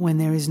when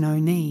there is no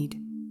need.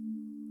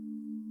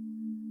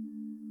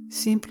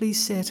 Simply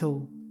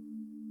settle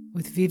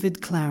with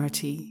vivid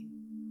clarity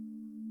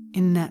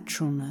in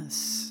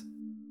naturalness.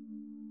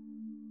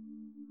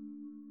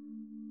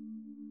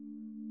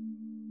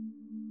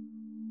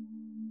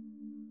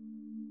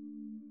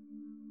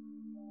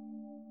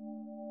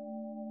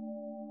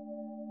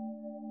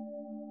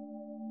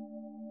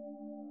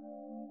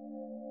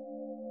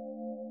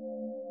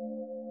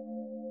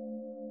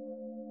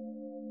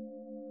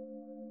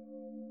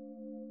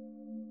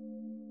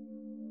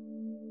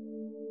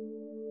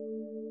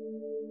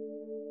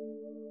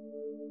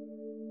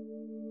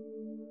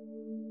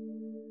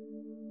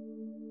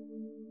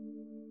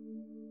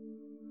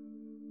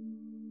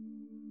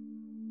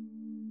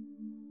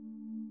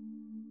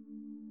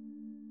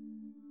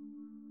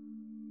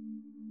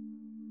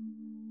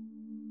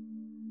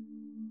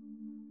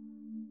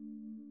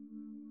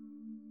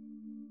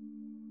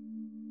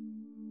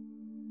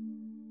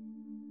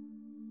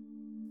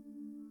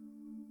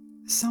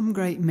 Some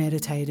great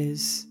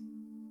meditators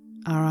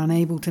are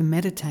unable to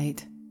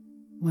meditate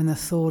when the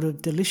thought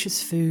of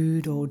delicious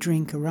food or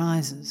drink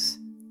arises.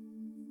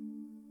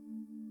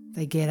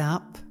 They get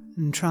up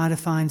and try to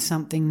find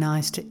something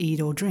nice to eat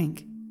or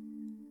drink,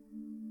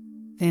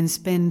 then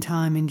spend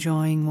time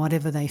enjoying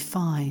whatever they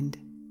find.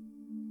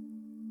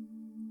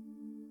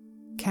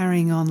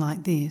 Carrying on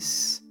like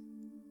this,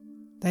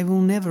 they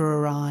will never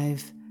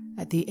arrive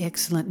at the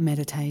excellent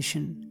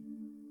meditation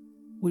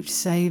which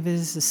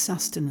savours the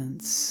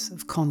sustenance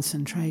of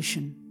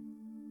concentration.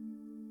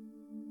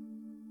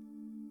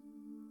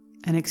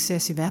 An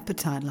excessive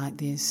appetite like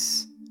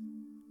this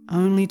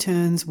only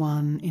turns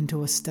one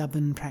into a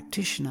stubborn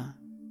practitioner.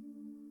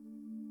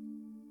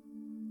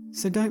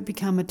 So don't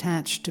become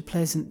attached to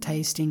pleasant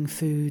tasting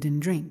food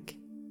and drink.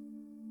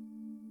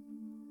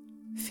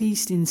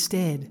 Feast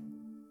instead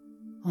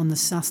on the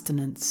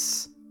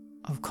sustenance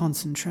of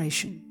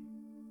concentration.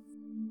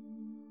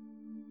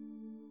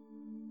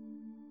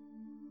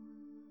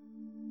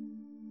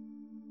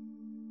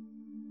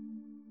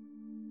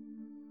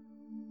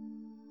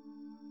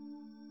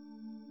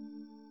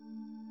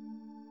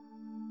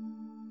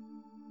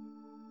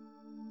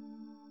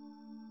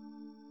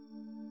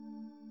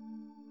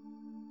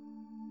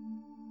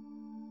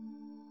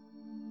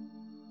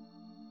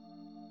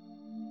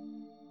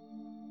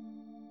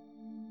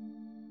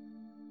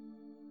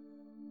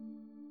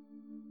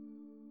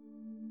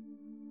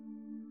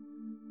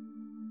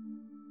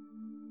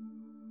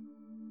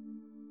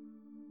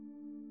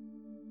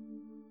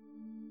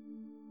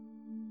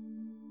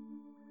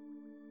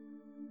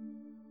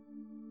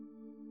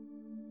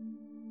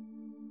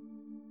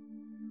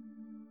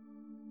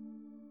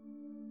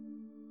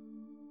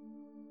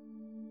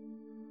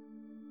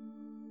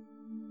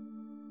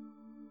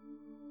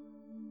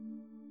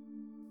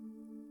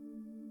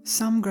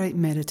 Some great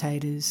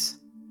meditators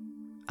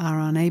are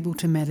unable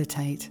to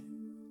meditate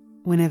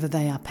whenever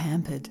they are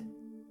pampered,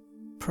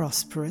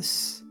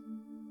 prosperous,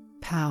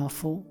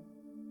 powerful,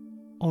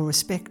 or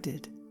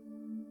respected.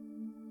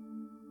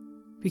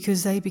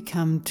 because they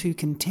become too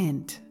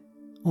content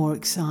or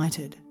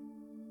excited.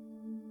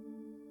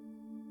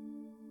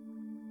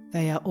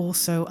 They are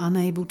also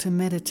unable to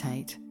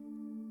meditate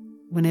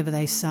whenever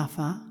they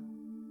suffer,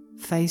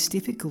 face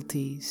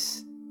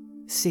difficulties,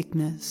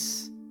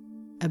 sickness,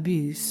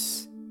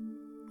 abuse,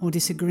 or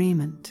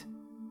disagreement.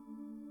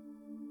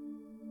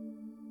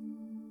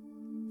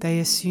 They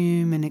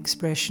assume an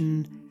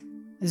expression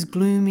as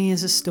gloomy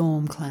as a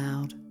storm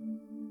cloud,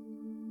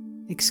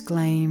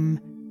 exclaim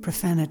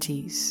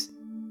profanities,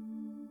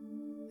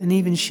 and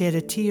even shed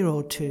a tear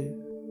or two.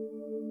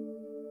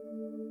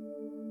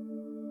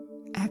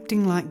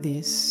 Acting like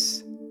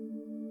this,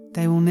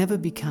 they will never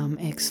become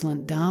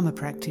excellent Dharma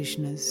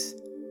practitioners,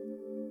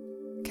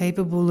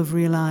 capable of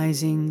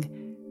realizing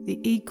the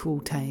equal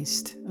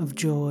taste of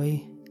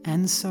joy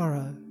and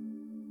sorrow.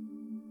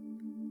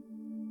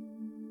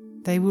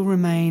 They will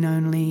remain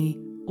only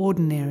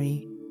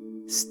ordinary,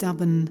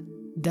 stubborn,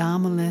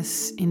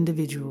 Dharma-less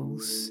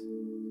individuals,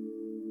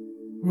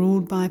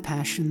 ruled by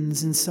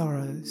passions and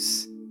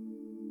sorrows,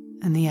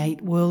 and the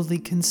 8 worldly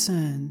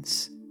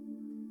concerns.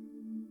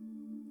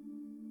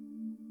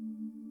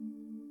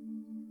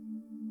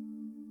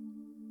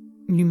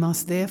 You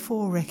must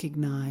therefore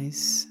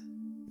recognize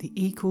the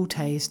equal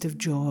taste of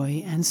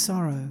joy and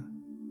sorrow,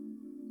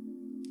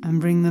 and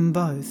bring them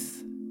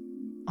both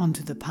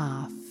onto the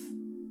path.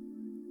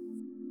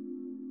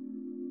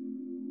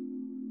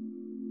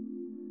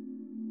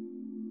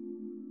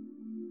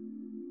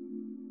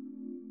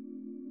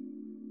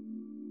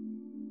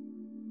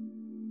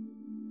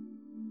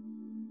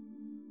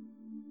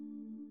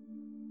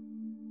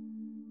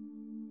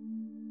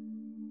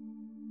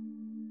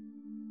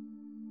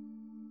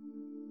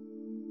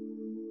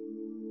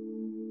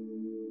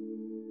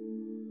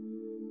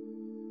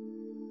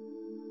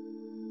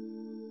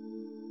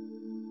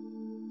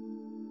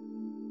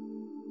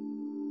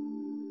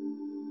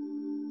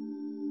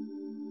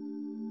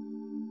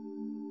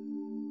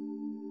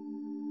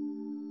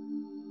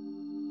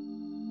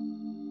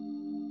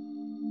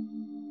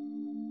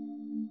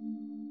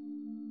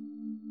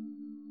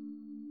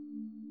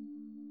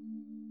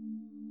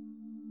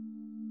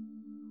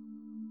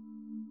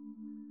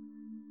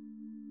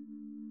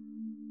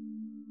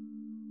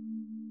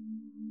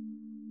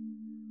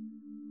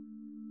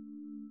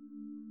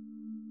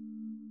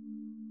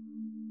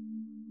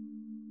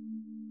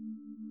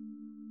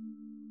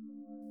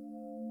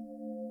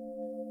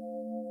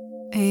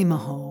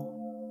 Emaho.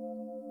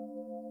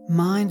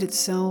 Mind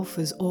itself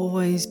has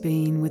always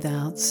been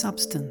without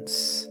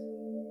substance.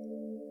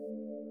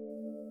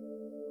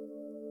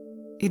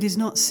 It is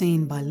not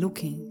seen by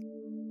looking,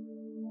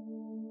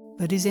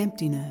 but is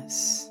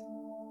emptiness.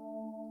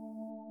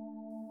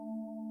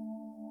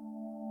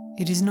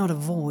 It is not a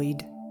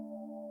void,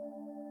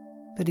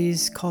 but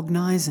is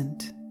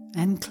cognizant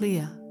and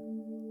clear.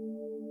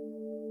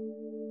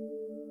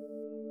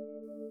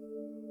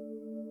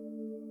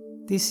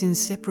 This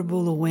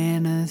inseparable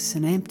awareness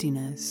and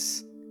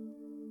emptiness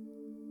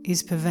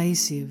is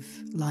pervasive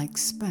like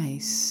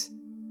space.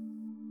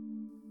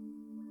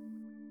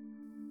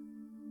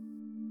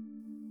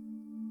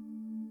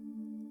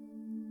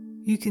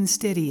 You can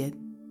steady it,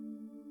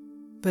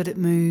 but it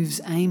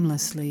moves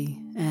aimlessly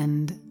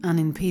and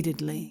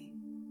unimpededly.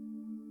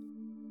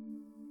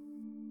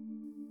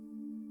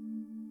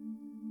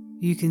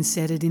 You can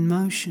set it in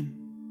motion,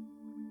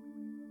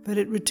 but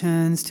it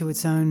returns to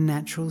its own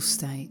natural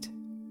state.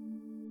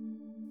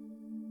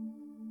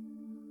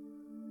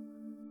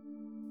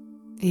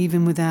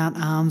 Even without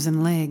arms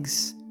and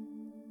legs,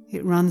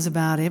 it runs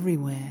about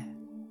everywhere.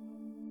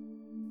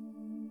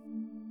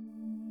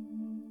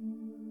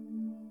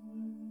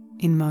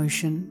 In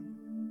motion,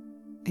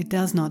 it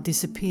does not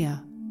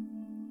disappear,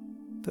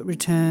 but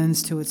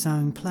returns to its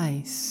own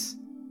place.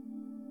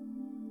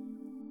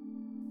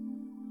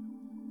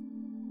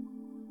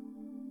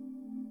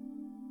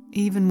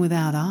 Even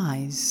without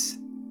eyes,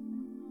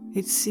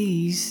 it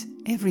sees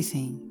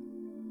everything.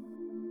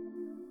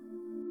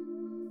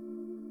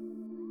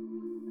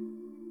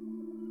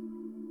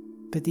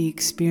 But the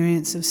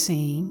experience of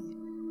seeing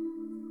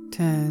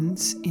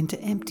turns into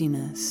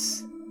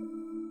emptiness.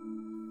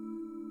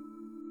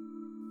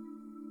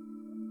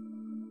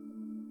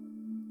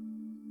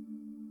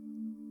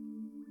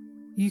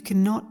 You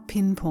cannot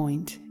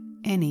pinpoint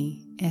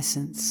any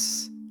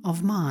essence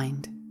of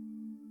mind.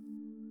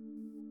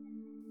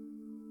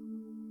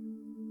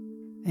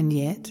 And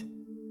yet,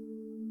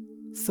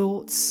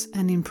 thoughts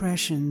and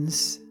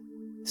impressions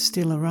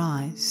still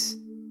arise.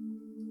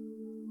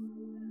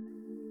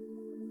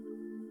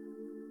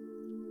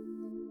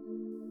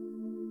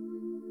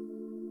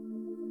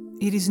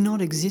 It is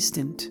not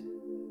existent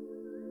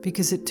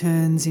because it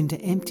turns into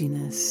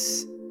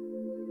emptiness.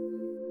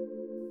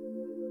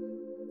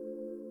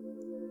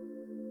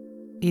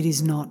 It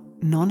is not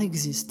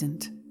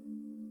non-existent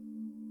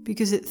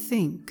because it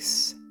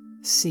thinks,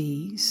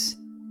 sees,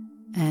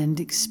 and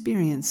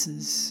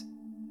experiences.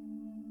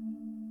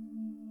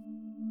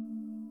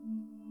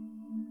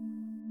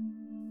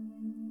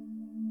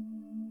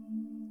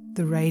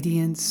 The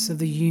radiance of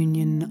the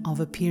union of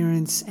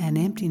appearance and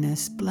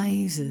emptiness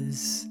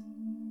blazes.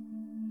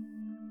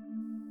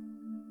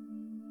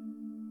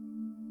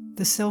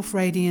 The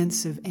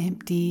self-radiance of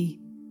empty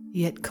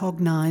yet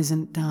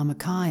cognizant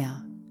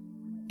Dharmakaya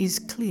is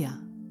clear.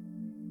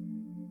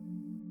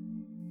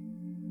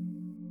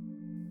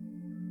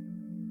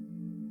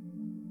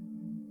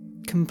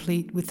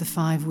 Complete with the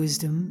 5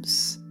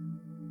 wisdoms,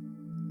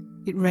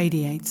 it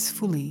radiates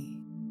fully.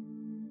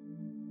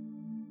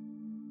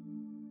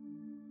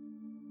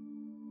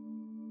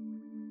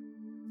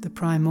 The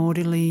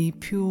primordially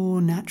pure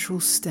natural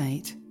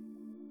state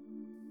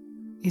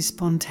is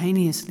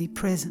spontaneously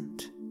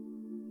present.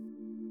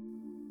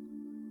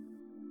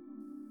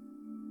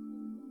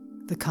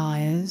 The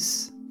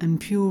kayas and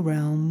pure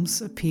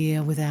realms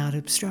appear without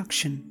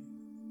obstruction,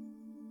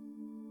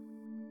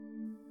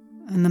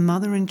 and the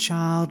mother and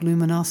child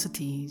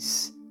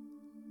luminosities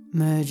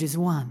merge as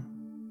one.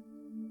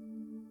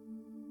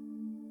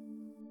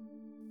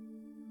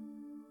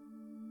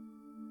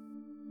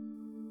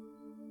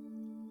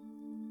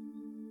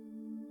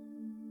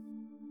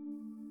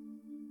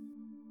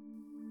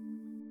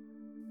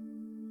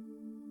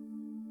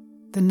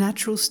 The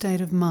natural state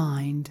of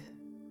mind,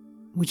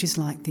 which is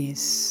like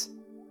this.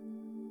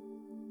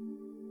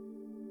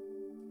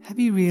 Have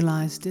you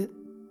realized it,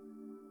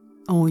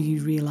 or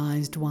you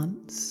realized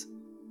once?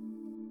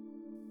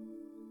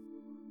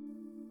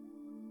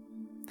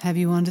 Have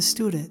you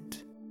understood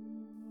it,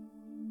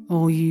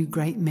 or you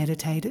great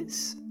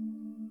meditators?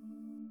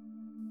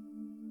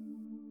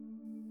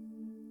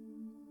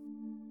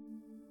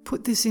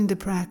 Put this into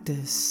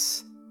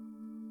practice,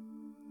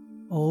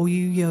 all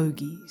you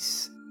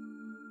yogis.